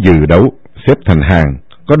 Người đi dự đấu xếp thành hàng,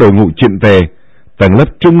 có đội ngũ chỉnh tề, tầng lớp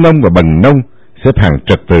trung nông và bần nông xếp hàng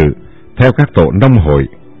trật tự theo các tổ nông hội.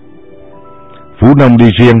 Phú nông đi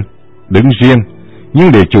riêng, đứng riêng,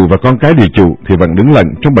 nhưng địa chủ và con cái địa chủ thì vẫn đứng lẫn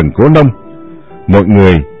trong bần cố nông. Mỗi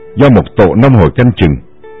người do một tổ nông hội canh chừng.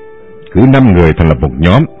 Cứ 5 người thành lập một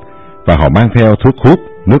nhóm, và họ mang theo thuốc hút,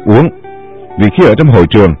 nước uống, vì khi ở trong hội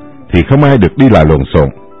trường thì không ai được đi lại lộn xộn.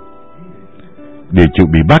 Địa chủ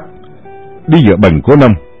bị bắt đi giữa bần cố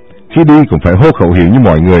nông, khi đi cũng phải hô khẩu hiệu như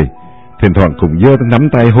mọi người, thỉnh thoảng cũng giơ nắm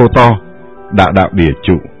tay hô to đạo đạo địa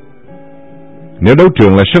chủ. Nếu đấu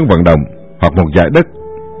trường là sân vận động hoặc một dải đất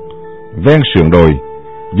ven sườn đồi,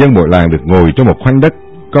 dân mỗi làng được ngồi trong một khoanh đất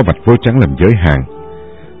có vạch vôi trắng làm giới hạn.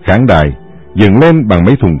 Khán đài dựng lên bằng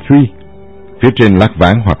mấy thùng phi, phía trên lát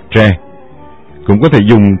ván hoặc tre. Cũng có thể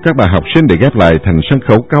dùng các bà học sinh để ghép lại thành sân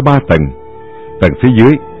khấu cao 3 tầng. Tầng phía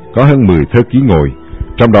dưới có hơn 10 thơ ký ngồi,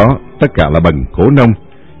 trong đó tất cả là bần cố nông,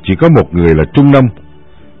 chỉ có một người là trung nông.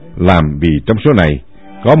 Làm vì trong số này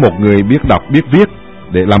có một người biết đọc biết viết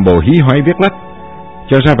để làm bộ hí hoáy viết lách,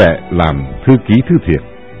 cho ra vẻ làm thư ký thư thiệt.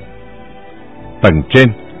 Tầng trên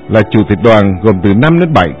là chủ tịch đoàn gồm từ 5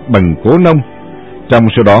 đến 7 bần cố nông. Trong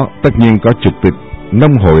số đó tất nhiên có chủ tịch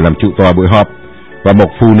nông hội làm chủ tọa buổi họp và một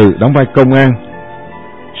phụ nữ đóng vai công an.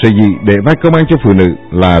 Sở dĩ để vai công an cho phụ nữ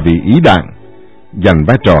là vì ý đảng dành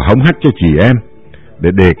vai trò hống hách cho chị em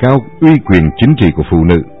để đề cao uy quyền chính trị của phụ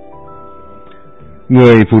nữ.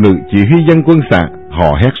 Người phụ nữ chỉ huy dân quân xã,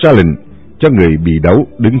 họ hét ra lệnh cho người bị đấu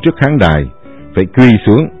đứng trước khán đài phải quỳ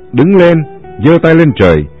xuống, đứng lên, giơ tay lên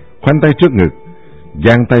trời, khoanh tay trước ngực,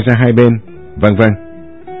 dang tay ra hai bên, vân vân.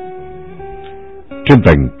 Trên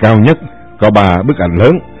tầng cao nhất có 3 bức ảnh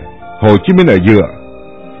lớn, Hồ Chí Minh ở giữa,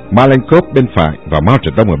 Malenkov bên phải và Mao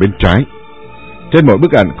Trạch Đông ở bên trái. Trên mỗi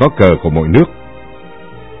bức ảnh có cờ của mỗi nước.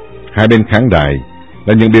 Hai bên khán đài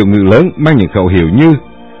là những biểu ngữ lớn mang những khẩu hiệu như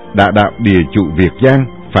đạ đạo địa chủ Việt Giang,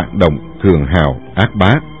 phản động cường hào ác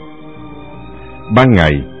bá. Ban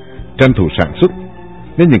ngày tranh thủ sản xuất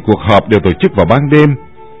nên những cuộc họp đều tổ chức vào ban đêm,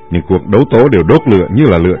 những cuộc đấu tố đều đốt lửa như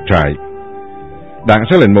là lửa trại. Đảng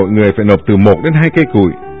ra lệnh mọi người phải nộp từ 1 đến 2 cây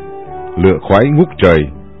củi. Lửa khói ngút trời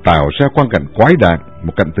tạo ra quang cảnh quái đản,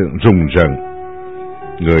 một cảnh tượng rùng rợn.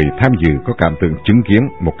 Người tham dự có cảm tưởng chứng kiến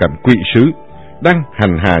một cảnh quỷ sứ đang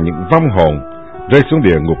hành hạ những vong hồn rơi xuống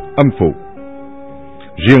địa ngục âm phủ.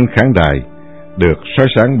 Riêng khán đài được soi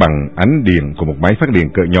sáng bằng ánh điện của một máy phát điện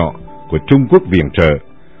cỡ nhỏ của Trung Quốc viện trợ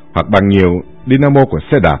hoặc bằng nhiều dynamo của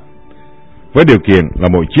xe đạp, với điều kiện là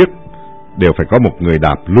mỗi chiếc đều phải có một người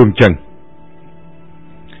đạp luôn chân.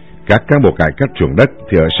 Các cán bộ cải cách ruộng đất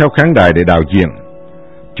thì ở sau khán đài để đạo diễn.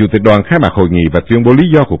 Chủ tịch đoàn khai mạc hội nghị và tuyên bố lý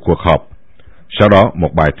do của cuộc họp. Sau đó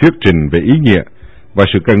một bài thuyết trình về ý nghĩa và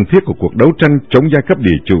sự cần thiết của cuộc đấu tranh chống giai cấp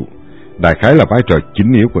địa chủ, đại khái là vai trò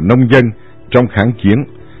chính yếu của nông dân trong kháng chiến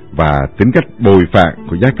và tính cách bồi phản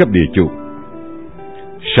của giai cấp địa chủ.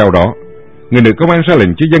 Sau đó, người nữ công an ra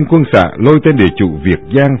lệnh cho dân quân xạ lôi tên địa chủ Việt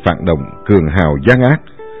Giang phản động cường hào gian ác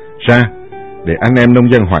ra để anh em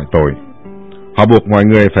nông dân hoại tội. Họ buộc mọi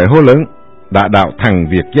người phải hô lớn: đã đạo thằng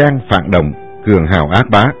Việt Giang phản động cường hào ác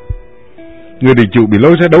bá. Người địa chủ bị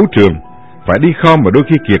lôi ra đấu trường, phải đi khom và đôi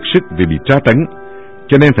khi kiệt sức vì bị tra tấn,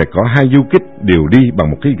 cho nên phải có hai du kích đều đi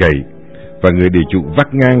bằng một cái gậy, và người địa chủ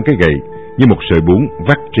vắt ngang cái gậy như một sợi bún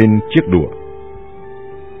vắt trên chiếc đũa.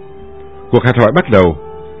 Cuộc hạch hỏi bắt đầu.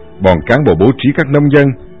 Bọn cán bộ bố trí các nông dân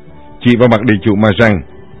chỉ vào mặt địa chủ mà rằng: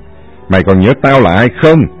 mày còn nhớ tao là ai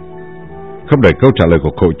không? Không đợi câu trả lời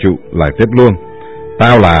của khổ chủ, lại tiếp luôn: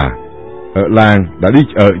 tao là ở làng đã đi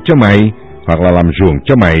ở cho mày, hoặc là làm ruộng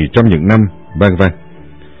cho mày trong những năm vân vân.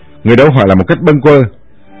 Người đấu hỏi là một cách bâng quơ: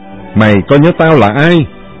 mày có nhớ tao là ai?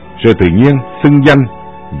 Rồi tự nhiên xưng danh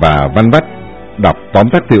và văn vách đọc tóm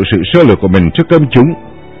tắt tiểu sử sơ lược của mình trước công chúng.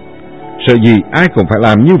 Sợ gì ai cũng phải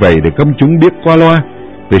làm như vậy để công chúng biết qua loa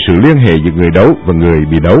về sự liên hệ giữa người đấu và người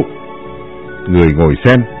bị đấu. Người ngồi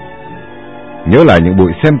xem nhớ lại những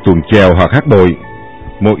buổi xem tuồng chèo hoặc hát bội,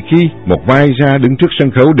 mỗi khi một vai ra đứng trước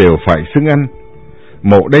sân khấu đều phải xưng anh: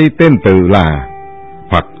 mộ đây tên từ là,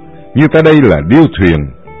 hoặc như ta đây là điêu thuyền,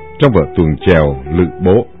 trong vở tuồng chèo Lự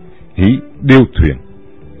Bố hí điêu thuyền.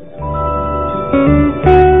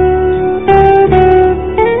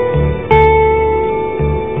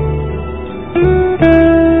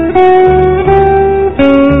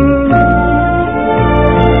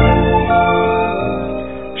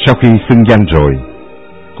 Sau khi xưng danh rồi,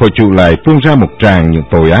 hội chủ lại tuôn ra một tràng những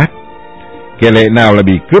tội ác. Kẻ lệ nào là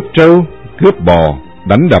bị cướp trâu, cướp bò,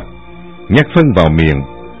 đánh đập, nhắc phân vào miệng,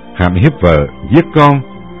 hãm hiếp vợ, giết con,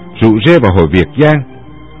 rủ rê vào hội Việt Giang,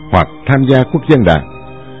 hoặc tham gia quốc dân đảng,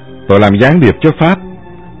 tội làm gián điệp cho Pháp,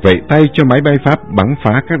 vẫy tay cho máy bay Pháp bắn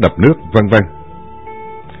phá các đập nước, vân vân.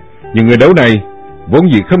 Những người đấu này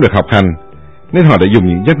vốn dĩ không được học hành, nên họ đã dùng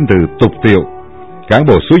những danh từ tục tiệu. Cán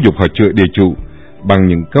bộ xúi dục họ chửi địa chủ bằng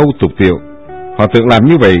những câu tục tiệu. Họ tưởng làm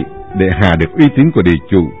như vậy để hạ được uy tín của địa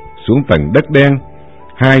chủ xuống tầng đất đen.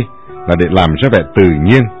 Hai là để làm ra vẻ tự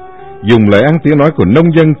nhiên, dùng lời ăn tiếng nói của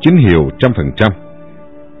nông dân chính hiệu 100%.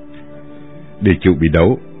 Địa chủ bị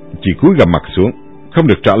đấu chỉ cúi gằm mặt xuống, không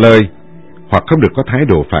được trả lời hoặc không được có thái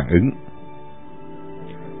độ phản ứng.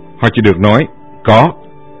 Họ chỉ được nói có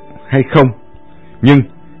hay không, nhưng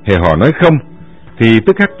hễ họ nói không thì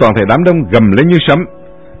tức khắc toàn thể đám đông gầm lên như sấm: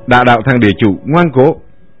 đã đạo thằng địa chủ ngoan cố.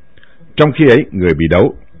 Trong khi ấy, người bị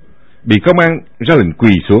đấu bị công an ra lệnh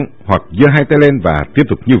quỳ xuống hoặc giơ hai tay lên và tiếp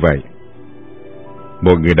tục như vậy.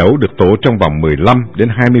 Mỗi người đấu được tố trong vòng 15 đến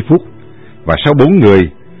 20 phút, và sau 4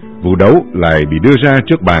 người, vụ đấu lại bị đưa ra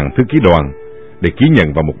trước bàn thư ký đoàn để ký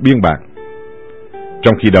nhận vào một biên bản.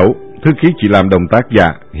 Trong khi đấu, thư ký chỉ làm động tác giả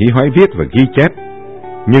hí hoái viết và ghi chép,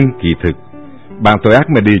 nhưng kỳ thực bản tội ác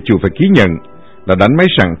mà địa chủ phải ký nhận là đánh máy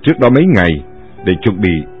sẵn trước đó mấy ngày để chuẩn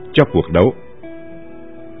bị cho cuộc đấu.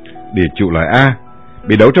 Địa chủ loại A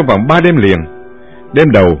bị đấu trong vòng 3 đêm liền.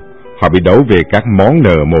 Đêm đầu, họ bị đấu về các món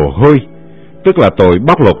nợ mồ hôi, tức là tội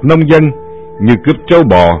bóc lột nông dân như cướp trâu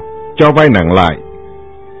bò, cho vay nặng lại.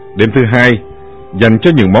 Đêm thứ hai, dành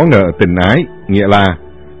cho những món nợ tình ái, nghĩa là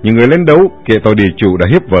những người lên đấu kể tội địa chủ đã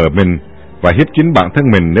hiếp vợ mình và hiếp chính bản thân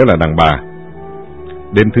mình nếu là đàn bà.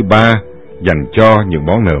 Đêm thứ ba, dành cho những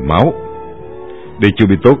món nợ máu. Địa chủ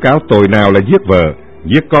bị tố cáo tội nào là giết vợ,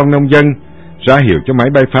 giết con nông dân, ra hiệu cho máy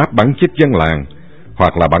bay Pháp bắn chết dân làng,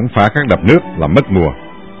 hoặc là bắn phá các đập nước làm mất mùa.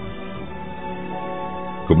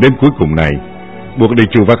 Cũng đêm cuối cùng này, buộc địa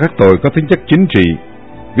chủ vào các tội có tính chất chính trị,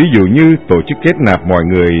 ví dụ như tổ chức kết nạp mọi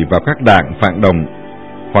người vào các đảng phản động,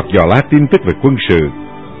 hoặc dò la tin tức về quân sự,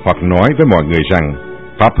 hoặc nói với mọi người rằng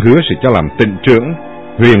Pháp hứa sẽ cho làm tỉnh trưởng,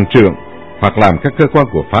 huyền trưởng, hoặc làm các cơ quan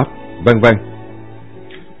của Pháp, vân vân.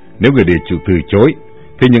 Nếu người địa chủ từ chối,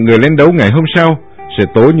 thì những người lên đấu ngày hôm sau sẽ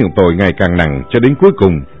tố những tội ngày càng nặng, cho đến cuối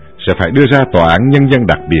cùng sẽ phải đưa ra tòa án nhân dân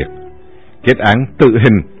đặc biệt, kết án tử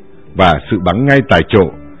hình và sự bắn ngay tại chỗ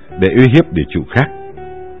để uy hiếp địa chủ khác.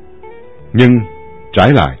 Nhưng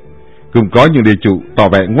trái lại, cũng có những địa chủ tỏ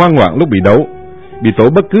vẻ ngoan ngoãn lúc bị đấu, bị tố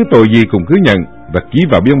bất cứ tội gì cũng cứ nhận và ký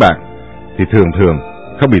vào biên bản, thì thường thường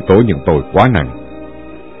không bị tố những tội quá nặng.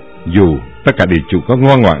 Dù tất cả địa chủ có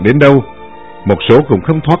ngoan ngoãn đến đâu, một số cũng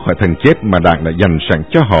không thoát khỏi thần chết mà Đảng đã dành sẵn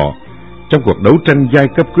cho họ trong cuộc đấu tranh giai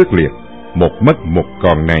cấp quyết liệt, một mất một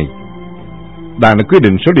còn này. Đảng đã quyết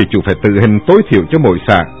định số địa chủ phải tử hình tối thiểu cho mỗi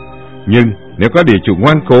xã, nhưng nếu có địa chủ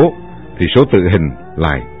ngoan cố thì số tử hình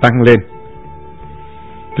lại tăng lên.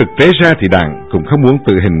 Thực tế ra thì Đảng cũng không muốn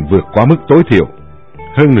tử hình vượt quá mức tối thiểu.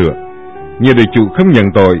 Hơn nữa, Nhiều địa chủ không nhận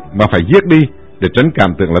tội mà phải giết đi để tránh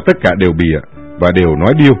cảm tưởng là tất cả đều bịa và đều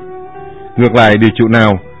nói điêu. Ngược lại, địa chủ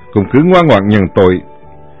nào cũng cứ ngoan ngoãn nhận tội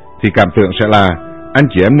thì cảm tưởng sẽ là anh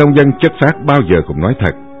chị em nông dân chất phác bao giờ cũng nói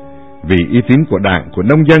thật. Vì uy tín của đảng, của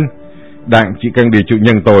nông dân, đảng chỉ cần địa chủ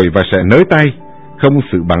nhận tội và sẽ nới tay, không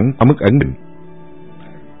xử bắn ở mức ấn định.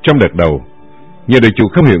 Trong đợt đầu, nhiều địa chủ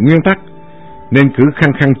không hiểu nguyên tắc nên cứ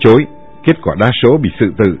khăng khăng chối, kết quả đa số bị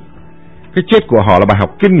xử tử. Cái chết của họ là bài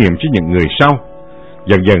học kinh nghiệm cho những người sau.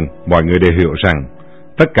 Dần dần mọi người đều hiểu rằng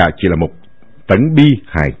tất cả chỉ là một tấn bi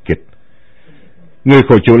hài kịch. Người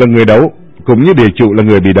khổ chủ là người đấu, cũng như địa chủ là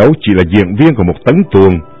người bị đấu chỉ là diễn viên của một tấn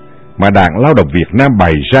tuồng mà Đảng Lao động Việt Nam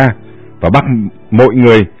bày ra và bắt mỗi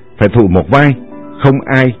người phải thụ một vai, không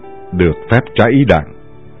ai được phép trái ý Đảng.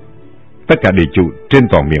 Tất cả địa chủ trên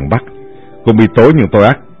toàn miền Bắc cũng bị tố những tội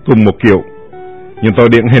ác cùng một kiểu. Những tội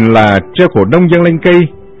điển hình là treo cổ nông dân lên cây,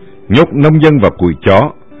 nhốt nông dân vào cùi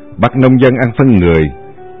chó, bắt nông dân ăn phân người,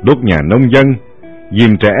 đốt nhà nông dân,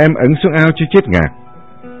 dìm trẻ em ấn xuống ao cho chết ngạt.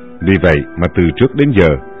 Vì vậy mà từ trước đến giờ,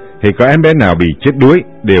 thì có em bé nào bị chết đuối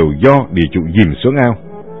đều do địa chủ dìm xuống ao.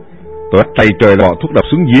 Tội tày trời bỏ thuốc độc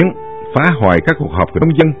xuống giếng, phá hoại các cuộc họp của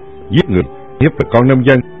nông dân, giết người, hiếp được con nông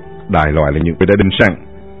dân, đại loại là những người đã định sẵn.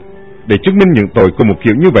 Để chứng minh những tội của một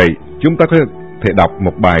kiểu như vậy, chúng ta có thể đọc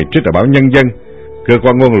một bài trên tờ báo Nhân dân, cơ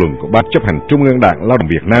quan ngôn luận của Ban chấp hành Trung ương Đảng Lao động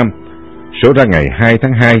Việt Nam, số ra ngày 2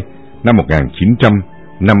 tháng 2 năm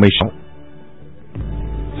 1956.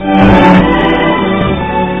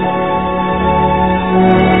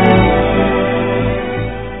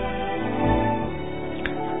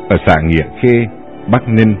 Ở xã Nghĩa Khê, Bắc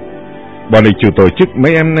Ninh, bọn địa chủ tổ chức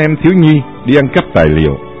mấy anh em thiếu nhi đi ăn cắp tài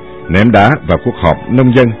liệu, ném đá vào cuộc họp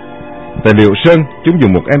nông dân. Tại Liệu Sơn, chúng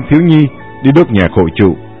dùng một em thiếu nhi đi đốt nhà khổ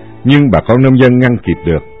chủ, nhưng bà con nông dân ngăn kịp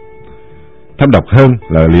được. Thâm độc hơn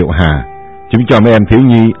là Liệu Hà, chúng cho mấy em thiếu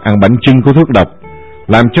nhi ăn bánh chưng có thuốc độc,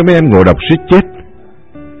 làm cho mấy em ngộ độc suýt chết.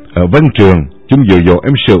 Ở Vân Trường, chúng dụ dỗ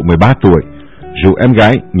em Sửu 13 tuổi, rủ em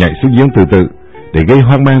gái nhảy xuống giếng tự tử để gây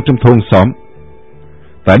hoang mang trong thôn xóm.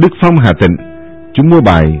 Tại Đức Phong, Hà Tĩnh, chúng mua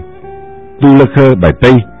bài Tu Lơ Khơ, bài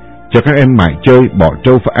Tây cho các em mải chơi, bỏ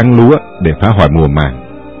trâu và ăn lúa để phá hoại mùa màng.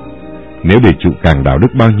 Nếu địa chủ càng đạo đức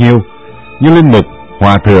bao nhiêu, như linh mục,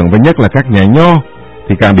 hòa thượng và nhất là các nhà nho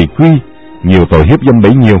thì càng bị quy, nhiều tội hiếp dâm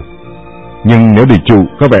bấy nhiêu. Nhưng nếu địa chủ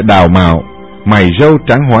có vẻ đào mạo, mày râu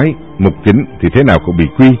tráng hoái, mục kính thì thế nào cũng bị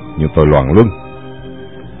quy nhiều tội loạn luân.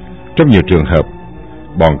 Trong nhiều trường hợp,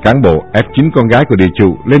 bọn cán bộ ép chính con gái của địa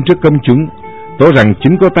chủ lên trước công chúng, tố rằng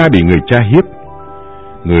chính cô ta bị người cha hiếp.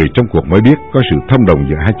 Người trong cuộc mới biết có sự thông đồng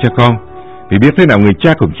giữa hai cha con, vì biết thế nào người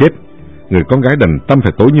cha cũng chết. Người con gái đành tâm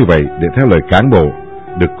phải tố như vậy để theo lời cán bộ,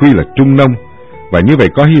 được quy là trung nông, và như vậy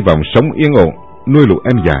có hy vọng sống yên ổn, nuôi lũ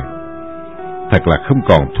em già. Thật là không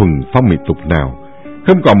còn thuần phong mỹ tục nào,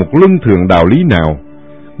 không còn một luân thường đạo lý nào.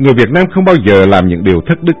 Người Việt Nam không bao giờ làm những điều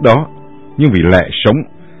thất đức đó, nhưng vì lẽ sống,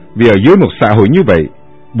 vì ở dưới một xã hội như vậy,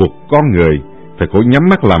 buộc con người phải cố nhắm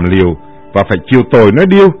mắt làm liều và phải chịu tội nói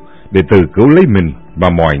điêu để tự cứu lấy mình và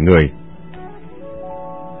mọi người.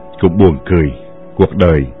 Cũng buồn cười, cuộc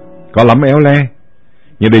đời có lắm éo le.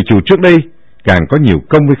 Những địa chủ trước đây càng có nhiều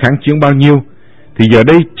công với kháng chiến bao nhiêu, thì giờ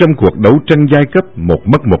đây trong cuộc đấu tranh giai cấp một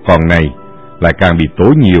mất một còn này lại càng bị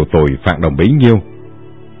tố nhiều tội phản động bấy nhiêu.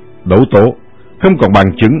 Đấu tố không còn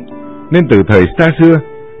bằng chứng, nên từ thời xa xưa,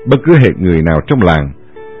 bất cứ hệ người nào trong làng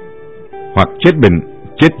hoặc chết bệnh,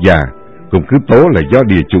 chết già cũng cứ tố là do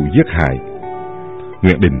địa chủ giết hại.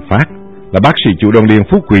 Nguyễn Đình Phát là bác sĩ chủ đồng điền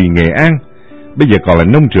Phú Quỳ, Nghệ An, bây giờ còn là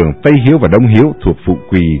nông trường Tây Hiếu và Đông Hiếu thuộc Phú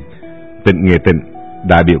Quỳ, tỉnh Nghệ Tĩnh,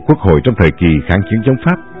 đại biểu Quốc hội trong thời kỳ kháng chiến chống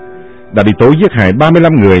Pháp, đã bị tố giết hại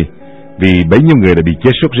 35 người vì bấy nhiêu người đã bị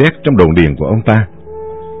chết sốt rét trong đồn điền của ông ta.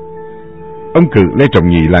 Ông Cự Lê Trọng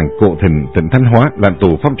Nhị, làng Cộ Thịnh, tỉnh Thanh Hóa, làm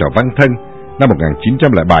tù phong trào Văn Thân năm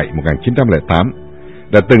 1907-1908,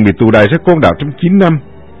 đã từng bị tù đày ra Côn Đảo trong 9 năm.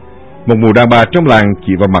 Một mụ đàn bà trong làng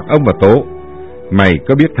chỉ vào mặt ông và tố: "Mày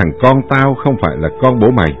có biết thằng con tao không phải là con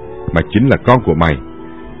bố mày, mà chính là con của mày.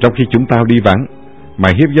 Trong khi chúng tao đi vắng,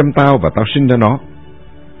 mày hiếp dâm tao và tao sinh ra nó."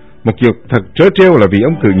 Một việc thật trớ trêu là vì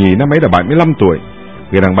ông Cự Nhị năm ấy là 75 tuổi,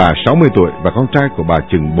 người đàn bà 60 tuổi và con trai của bà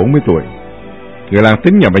chừng 40 tuổi. Người làng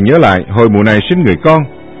tính nhầm và nhớ lại, hồi mùa này sinh người con,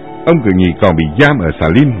 ông Cự Nhị còn bị giam ở Xà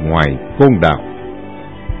Lim ngoài Côn Đảo.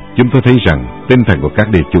 Chúng tôi thấy rằng tinh thần của các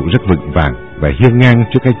địa chủ rất vững vàng và hiên ngang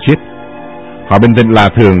trước cái chết. Họ bình tĩnh lạ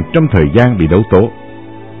thường trong thời gian bị đấu tố.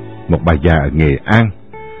 Một bà già ở Nghệ An,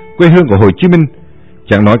 quê hương của Hồ Chí Minh,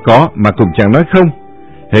 chẳng nói có mà cũng chẳng nói không.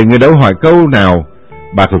 Hệ người đấu hỏi câu nào,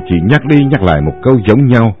 bà cũng chỉ nhắc đi nhắc lại một câu giống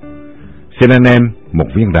nhau: "Xin anh em một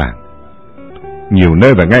viên đạn." Nhiều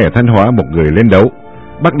nơi và ngay ở Thanh Hóa, một người lên đấu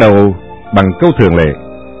bắt đầu bằng câu thường lệ: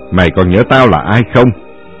 Mày còn nhớ tao là ai không?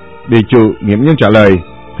 Địa chủ nghiêm nhiên trả lời: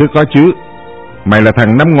 Thưa có chứ. Mày là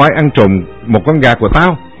thằng năm ngoái ăn trộm một con gà của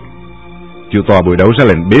tao. Chủ tọa buổi đấu ra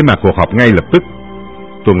lệnh bế mạc cuộc họp ngay lập tức.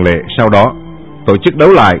 Tuần lệ sau đó tổ chức đấu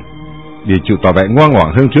lại. Địa chủ tỏ vẻ ngoan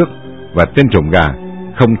ngoãn hơn trước, và tên trộm gà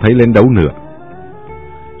không thấy lên đấu nữa.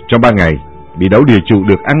 Trong 3 ngày bị đấu, địa chủ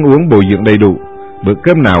được ăn uống bồi dưỡng đầy đủ. Bữa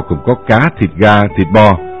cơm nào cũng có cá, thịt gà, thịt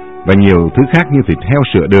bò và nhiều thứ khác như thịt heo,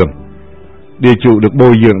 sữa, đường. Địa chủ được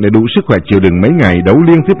bồi dưỡng để đủ sức khỏe chịu đựng mấy ngày đấu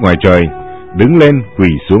liên tiếp ngoài trời, đứng lên, quỳ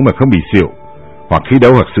xuống mà không bị xỉu, hoặc khi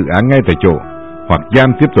đấu hoặc xử án ngay tại chỗ, hoặc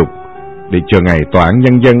giam tiếp tục để chờ ngày tòa án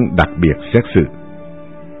nhân dân đặc biệt xét xử.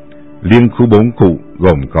 Liên khu 4 cụ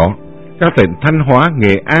gồm có các tỉnh Thanh Hóa,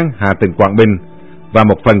 Nghệ An, Hà Tĩnh, Quảng Bình và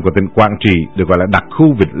một phần của tỉnh Quảng Trị được gọi là đặc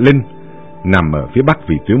khu Vĩnh Linh, nằm ở phía bắc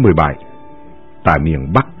vĩ tuyến 17. Tại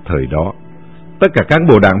miền Bắc thời đó, tất cả cán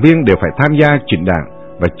bộ đảng viên đều phải tham gia chỉnh đảng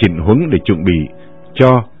và chỉnh huấn để chuẩn bị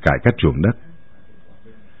cho cải cách ruộng đất.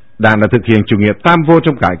 Đảng đã thực hiện chủ nghĩa tam vô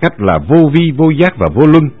trong cải cách là vô vi, vô giác và vô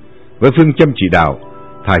luân, với phương châm chỉ đạo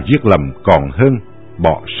thà giết lầm còn hơn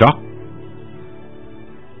bỏ sót.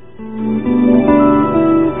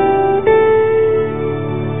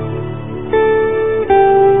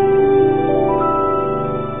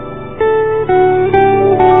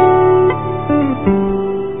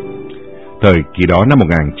 Thời kỳ đó năm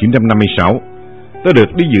 1956, tôi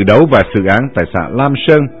được đi dự đấu và xử án tại xã Lam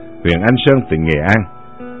Sơn, huyện Anh Sơn, tỉnh Nghệ An.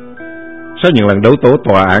 Sau những lần đấu tố,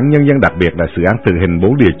 tòa án nhân dân đặc biệt đã xử án tử hình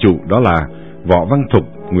 4 địa chủ, đó là Võ Văn Thục,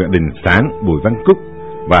 Nguyễn Đình Sáng, Bùi Văn Cúc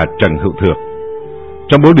và Trần Hữu Thược.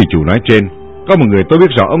 Trong 4 địa chủ nói trên, có một người tôi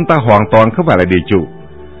biết rõ ông ta hoàn toàn không phải là địa chủ.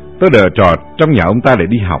 Tôi đỡ trò trong nhà ông ta để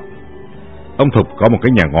đi học. Ông Thục có một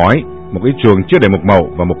cái nhà ngói, một cái chuồng chưa đầy một màu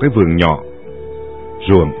và một cái vườn nhỏ.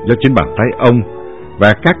 Ruộng do chính bàn tay ông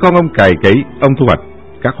và các con ông cày cấy. Ông thu hoạch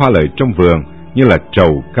các hoa lợi trong vườn như là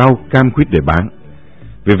trầu, cau, cam, quýt để bán.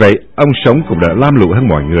 Vì vậy ông sống cũng đỡ lam lũ hơn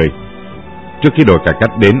mọi người. Trước khi đội cải cách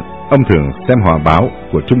đến, ông thường xem hòa báo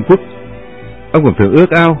của Trung Quốc. Ông còn thường ước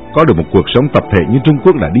ao có được một cuộc sống tập thể như Trung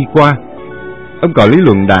Quốc đã đi qua. Ông có lý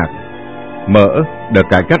luận đạt mở đợt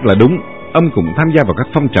cải cách là đúng. Ông cũng tham gia vào các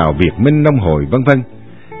phong trào Việt Minh, Nông Hội, vân vân.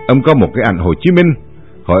 Ông có một cái ảnh Hồ Chí Minh,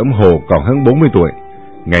 hồi ông Hồ còn hơn 40 tuổi.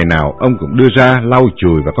 Ngày nào ông cũng đưa ra lau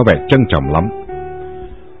chùi và có vẻ trân trọng lắm.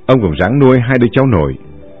 Ông cũng ráng nuôi 2 đứa cháu nội,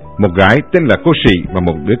 một gái tên là Cô Sĩ và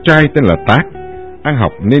một đứa trai tên là Tác, ăn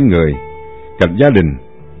học nên người. Cạnh gia đình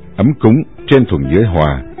ấm cúng, trên thuận dưới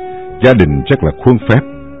hòa, gia đình rất là khuôn phép.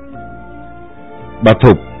 Bà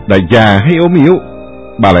Thục đã già hay ốm yếu,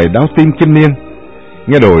 bà lại đau tim kinh niên.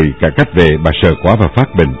 Nghe đồn cải cách về, bà sợ quá và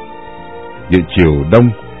phát bệnh. Giữa chiều đông,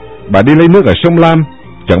 bà đi lấy nước ở sông Lam,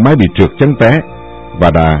 chẳng may bị trượt chân té,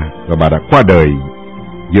 và bà đã qua đời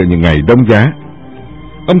giữa những ngày đông giá.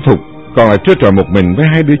 Ông Thục còn lại trơ trọi một mình với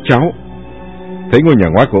 2 đứa cháu. Thấy ngôi nhà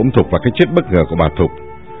ngoái của ông Thục và cái chết bất ngờ của bà Thục,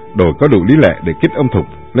 đồi có đủ lý lẽ để kích ông Thục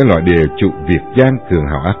lên loại địa chủ Việt Giang cường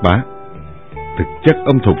hào ác bá. Thực chất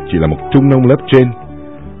ông Thục chỉ là một trung nông lớp trên.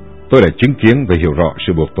 Tôi đã chứng kiến và hiểu rõ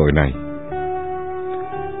sự buộc tội này.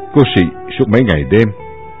 Cô Sĩ suốt mấy ngày đêm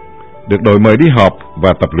được đội mời đi họp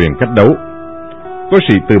và tập luyện cách đấu. Cô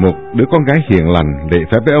Sĩ từ một đứa con gái hiền lành lễ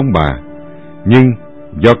phép với ông bà, nhưng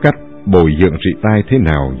do cách bồi dưỡng trị tai thế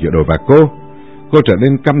nào giữa đội và cô trở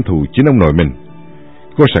nên căm thù chính ông nội mình.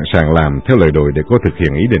 Cô sẵn sàng làm theo lời đồi để cô thực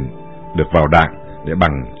hiện ý định được vào đảng để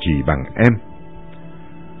bằng chỉ bằng em.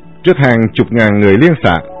 Trước hàng chục ngàn người liên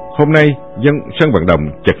xã, hôm nay dân sân vận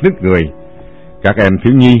động chật ních người. Các em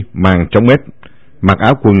thiếu nhi mang trống mét, mặc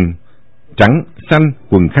áo quần trắng xanh,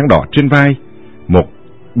 quần khăn đỏ trên vai, một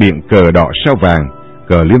biển cờ đỏ sao vàng,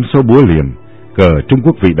 cờ Liêm Xô búa liềm, cờ Trung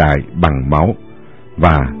Quốc vĩ đại bằng máu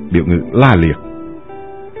và biểu ngữ la liệt.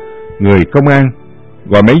 Người công an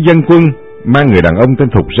gọi mấy dân quân mang người đàn ông tên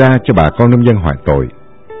Thục ra cho bà con nông dân hỏi tội.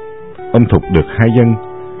 Ông Thục được 2 dân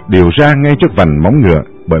điều ra ngay trước vành móng ngựa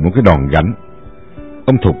bởi một cái đòn gánh.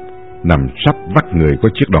 Ông Thục nằm sắp vắt người có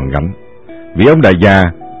chiếc đòn gánh. Vì ông đã già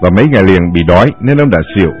và mấy ngày liền bị đói nên ông đã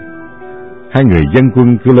xỉu. 2 người dân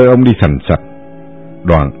quân cứ lôi ông đi sành sạch.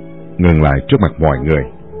 Đoàn ngừng lại trước mặt mọi người.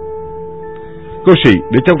 Cô Sĩ,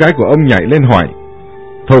 đứa cháu gái của ông, nhảy lên hỏi: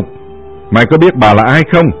 Thục, mày có biết bà là ai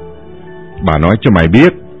không? Bà nói cho mày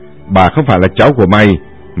biết, bà không phải là cháu của mày,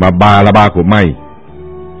 mà bà là bà của mày.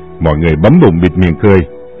 Mọi người bấm bụng bịt miệng cười.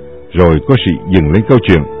 Rồi cô Sĩ dừng lên câu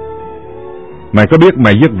chuyện. Mày có biết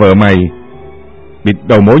mày giết vợ mày bịt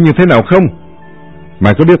đầu mối như thế nào không?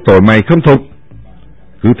 Mày có biết tội mày không Thục?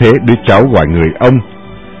 Cứ thế đứa cháu gọi người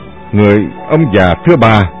ông già thưa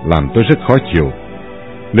bà làm tôi rất khó chịu.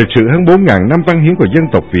 Lịch sử hơn 4.000 năm văn hiến của dân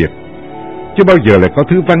tộc Việt, chứ bao giờ lại có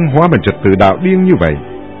thứ văn hóa và trật tự đạo điên như vậy.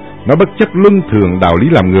 Nó bất chấp luân thường đạo lý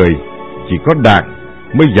làm người, chỉ có Đảng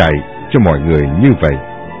mới dạy cho mọi người như vậy.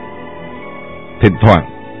 Thỉnh thoảng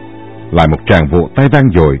lại một tràng vỗ tay vang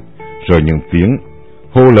dội, rồi những tiếng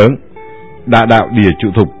hô lớn: Đã đạo địa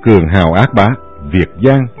chủ thục cường hào ác bá, Việt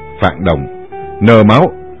Giang phản động, nợ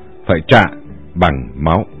máu phải trả bằng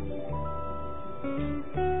máu.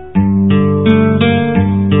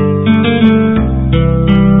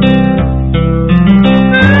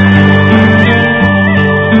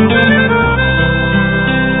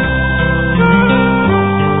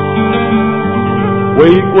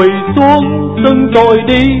 Quỳ quỳ xuống xưng tội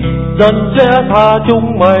đi, dân sẽ tha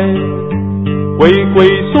chúng mày. Quỳ quỳ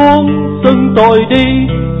xuống xưng tội đi,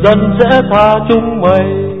 dân sẽ tha chúng mày.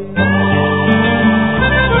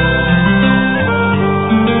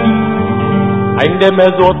 Anh đem mẹ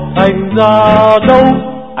ruột anh ra đâu,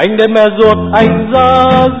 anh đem mẹ ruột anh ra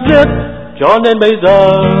giết, cho nên bây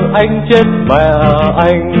giờ anh chết mẹ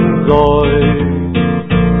anh rồi.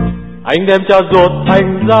 Anh đem cha ruột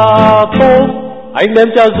anh ra tố, anh đem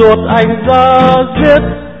cha ruột anh ra giết,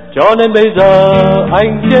 cho nên bây giờ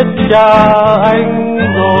anh chết cha anh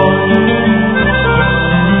rồi.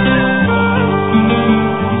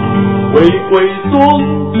 Quỳ quỳ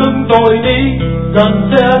xuống xưng tội đi,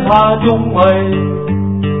 dân sẽ tha chúng mày.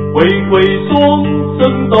 Quỳ quỳ xuống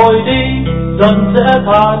xưng tội đi, dân sẽ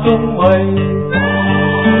tha chúng mày.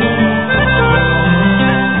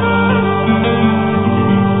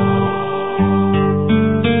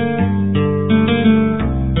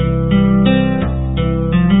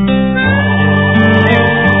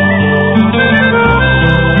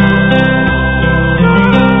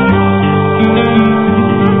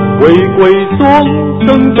 Quỳ quỳ xuống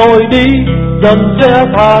xưng tội đi, dân sẽ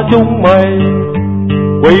tha chúng mày.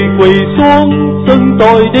 Quỳ quỳ xuống xưng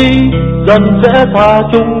tội đi, dân sẽ tha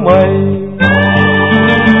chúng mày.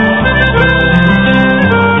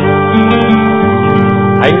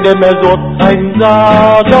 Anh đem mẹ ruột anh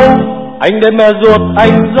ra đâu, anh đem mẹ ruột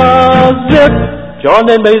anh ra giết, cho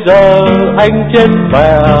nên bây giờ anh chết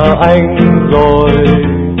mẹ anh rồi.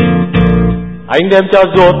 Anh đem cha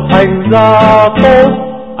ruột anh ra tố,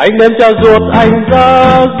 anh đem cha ruột anh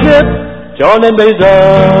ra giết, cho nên bây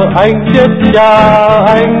giờ anh chết cha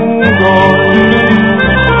anh rồi.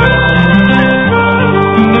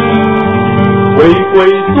 Quỳ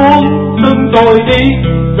quỳ xuống xưng tội đi,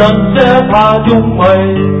 dân sẽ tha chúng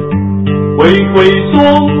mày. Quỳ quỳ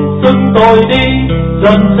xuống xưng tội đi,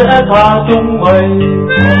 dân sẽ tha chúng mày.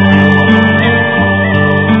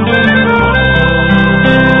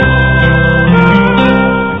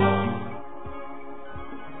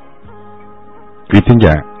 Quý thính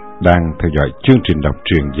giả đang theo dõi chương trình đọc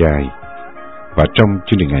truyện dài, và trong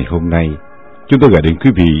chương trình ngày hôm nay, chúng tôi gửi đến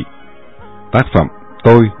quý vị tác phẩm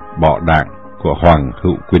Tôi Bỏ Đảng của Hoàng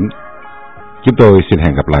Hữu Quýnh. Chúng tôi xin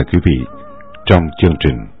hẹn gặp lại quý vị trong chương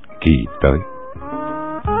trình kỳ tới.